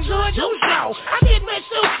 doing good, do show. I get rich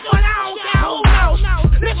too, but I don't care who knows.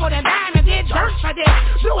 Liquid and diamond, did dirt for this.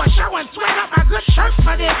 Do a show and sweat up a good shirt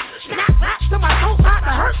for this. Snap to my soul, got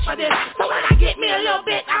the hurt for this. So when I get me a little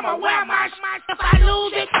bit, I'ma wear my smart. If I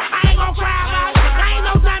lose it, I ain't gon' cry about it. I ain't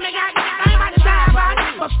no time I got, I ain't about to die about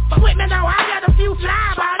it. But with me though, I got a few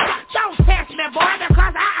fly about it. Don't test me, boy,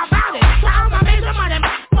 because I about it. So all my major money,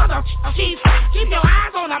 motherfuckers, keep your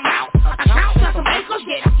eyes on the mouth. Account to some acres,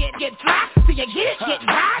 get fly. Till you get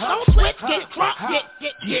by, don't switch, get drunk,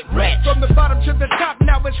 get rich. From the bottom to the top,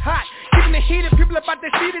 now it's hot. Keeping it heated, people about to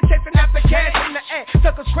see it, chasing after cash in the air.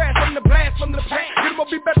 Suckers crash from the blast, from the plant. You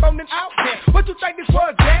won't be backboning out there. What you think this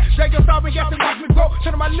was, Jack? Drag your sorry ass and watch me grow.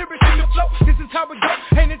 Turn my lyrics in the flow. This is how it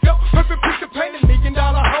go. Ain't it dope? Perfect picture paint, $1 million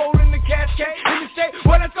hole in the cascade. In the shade,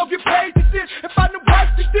 well, let's go get paid to this. If I knew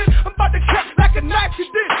what you did, I'm about to cut like a knife to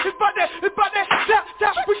this. It's about that,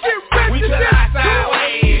 top, we get rich. We to the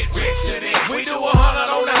sideways. We do 100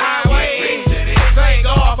 on the highway. Thank God.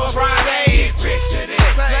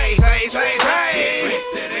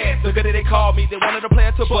 they wanted a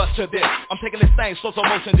player to bust to this. I'm taking this thing, slow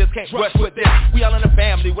motion, just can't rush with this. We all in the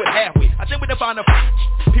family, what have we? I think we define the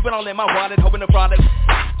people don't let my wallet, hoping the product.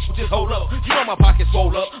 Just hold up, you know my pockets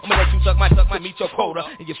roll up. I'ma let you suck my meet your quota.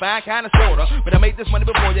 And you find kinda sorta, but I made this money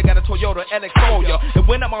before you got a Toyota LX for ya. And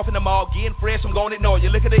when I'm off in the mall, getting fresh, I'm gonna ignore you.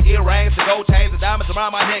 Look at the earrings, the gold chains, the diamonds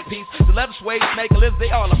around my neck piece, the leather suede, snake lizards, they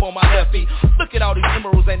all up on my left feet. Look at all these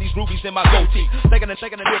emeralds and these rubies in my goatee. Thinking the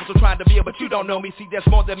niggas are trying to be, but you don't know me. See, there's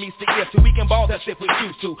more than meets the ear. So we can ball that shit we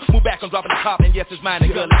choose to. Move back, I'm dropping the top, and yes, it's mine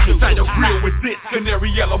and girl, it's new. I know real with this,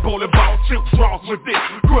 canary yellow bowling ball, silk draws with this,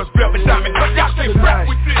 cross velvet diamond, but y'all can't rap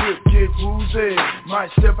with this. Get woozy, might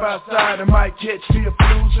step outside and might catch me a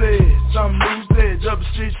floozy. Some lose edge, up the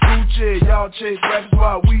street Gucci. Y'all chase rappers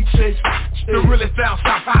while we chase. The realest down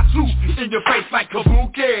south, I too, in your face like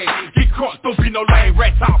kabuki. Get caught, don't be no lame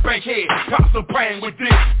rat top bankhead. Pop some brain with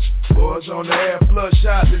this. Boys on the air, flush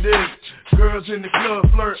out to this. Girls in the club,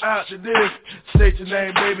 flirt out to this. State your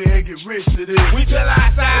name, baby, and get rich to this. We tell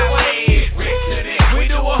our sideways, rich to this. We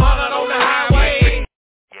do 100 on the highway.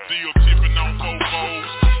 Still tipping on fofos,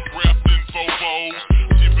 wrapped in fofos.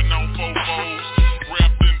 Tipping on fofos,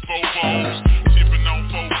 wrapped in fofos. Tipping on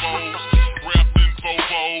fofos, wrapped in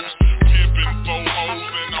fofos. Tipping fofos,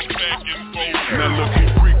 and I'm packing fofos. Now look who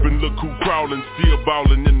creeping, look who crawling, still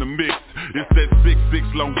ballin' in the mix. It's that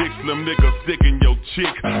 6'6" long dick, slim nigga sticking your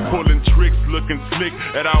chick. Pulling tricks, looking slick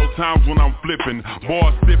at all times when I'm flipping.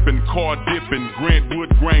 Bar sipping, car dipping, Grant Wood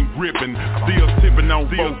grain gripping. Still tipping on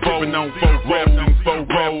fofo, wrapped in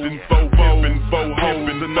fofo, tipping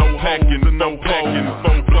fofo, the no hacking,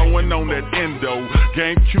 blowing on that endo.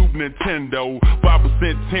 GameCube, Nintendo,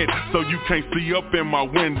 5% tint, so you can't see up in my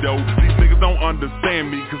window. These niggas don't understand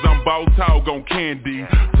me, cause I'm ball tall on candy.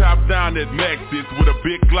 Top down at Maxis with a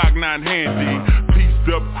big Glock 9 handy. Pieced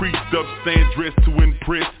up, creased up, stand dressed to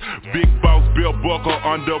impress. Big boss belt buckle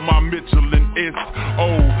under my Michelin S.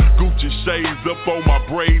 Oh, Gucci shades up on my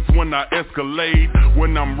braids when I escalade.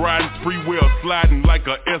 When I'm riding freewheel sliding like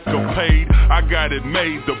a escapade. I got it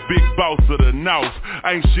made, the big boss of the North.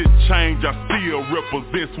 Ain't shit changed, I still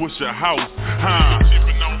represent what's your house, huh?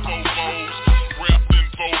 Tipping on fofos, wrapped in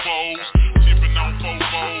fofos. Tipping on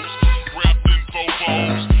fofos, wrapped in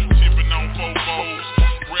fofos. Tipping on fofos,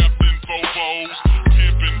 wrapped in fofos.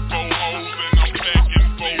 Tipping fofos, and I'm packing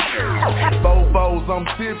fofos. Fofos, I'm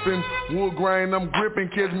tipping. Wood grain, I'm gripping.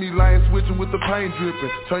 Catch me lane switching with the paint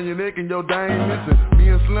dripping. Turn your neck and your dang missing. Me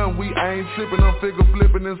and Slim, we ain't sipping. I'm figure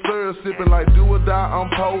flipping and syrup sipping. Like do or die, I'm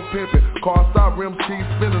pole pimping. Car stop, rims keep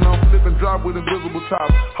spinning. I'm flipping drop with invisible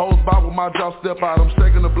tops. Hose bob with my drop step out. I'm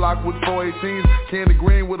staking the block with 418s. Candy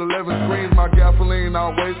green with 11 screens. My gasoline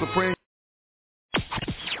always supreme.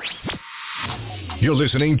 You're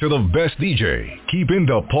listening to the best DJ, keeping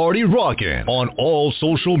the party rocking on all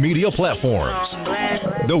social media platforms.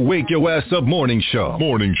 The Wake Your Ass Up Morning Show.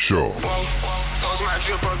 Morning Show. My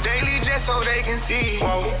drip up daily just so they can see.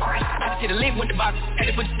 I see the link with the box, had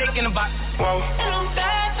to put the stick in the box. And I'm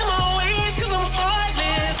back to my ways cause I'm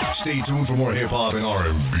heartless. Stay tuned for more hip-hop and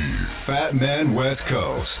R&B. Fat Man West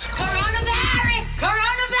Coast. Coronavirus,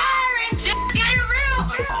 just get real.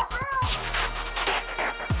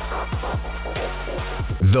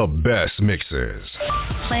 The best mixes.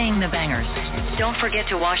 Playing the bangers. Don't forget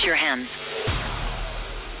to wash your hands.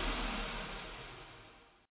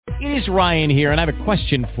 It is Ryan here, and I have a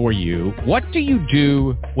question for you. What do you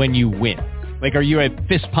do when you win? Like, are you a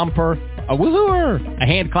fist pumper, a woohooer, a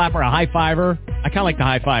hand clapper, a high fiver? I kind of like the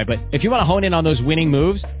high five, but if you want to hone in on those winning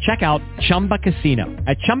moves, check out Chumba Casino.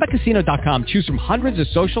 At ChumbaCasino.com, choose from hundreds of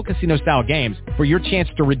social casino-style games for your chance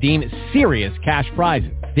to redeem serious cash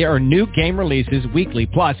prizes. There are new game releases weekly,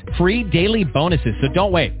 plus free daily bonuses, so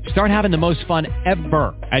don't wait. Start having the most fun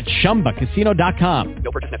ever at ChumbaCasino.com.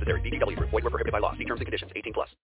 No purchase necessary. VGW. Void where prohibited by law. See terms and conditions. 18+.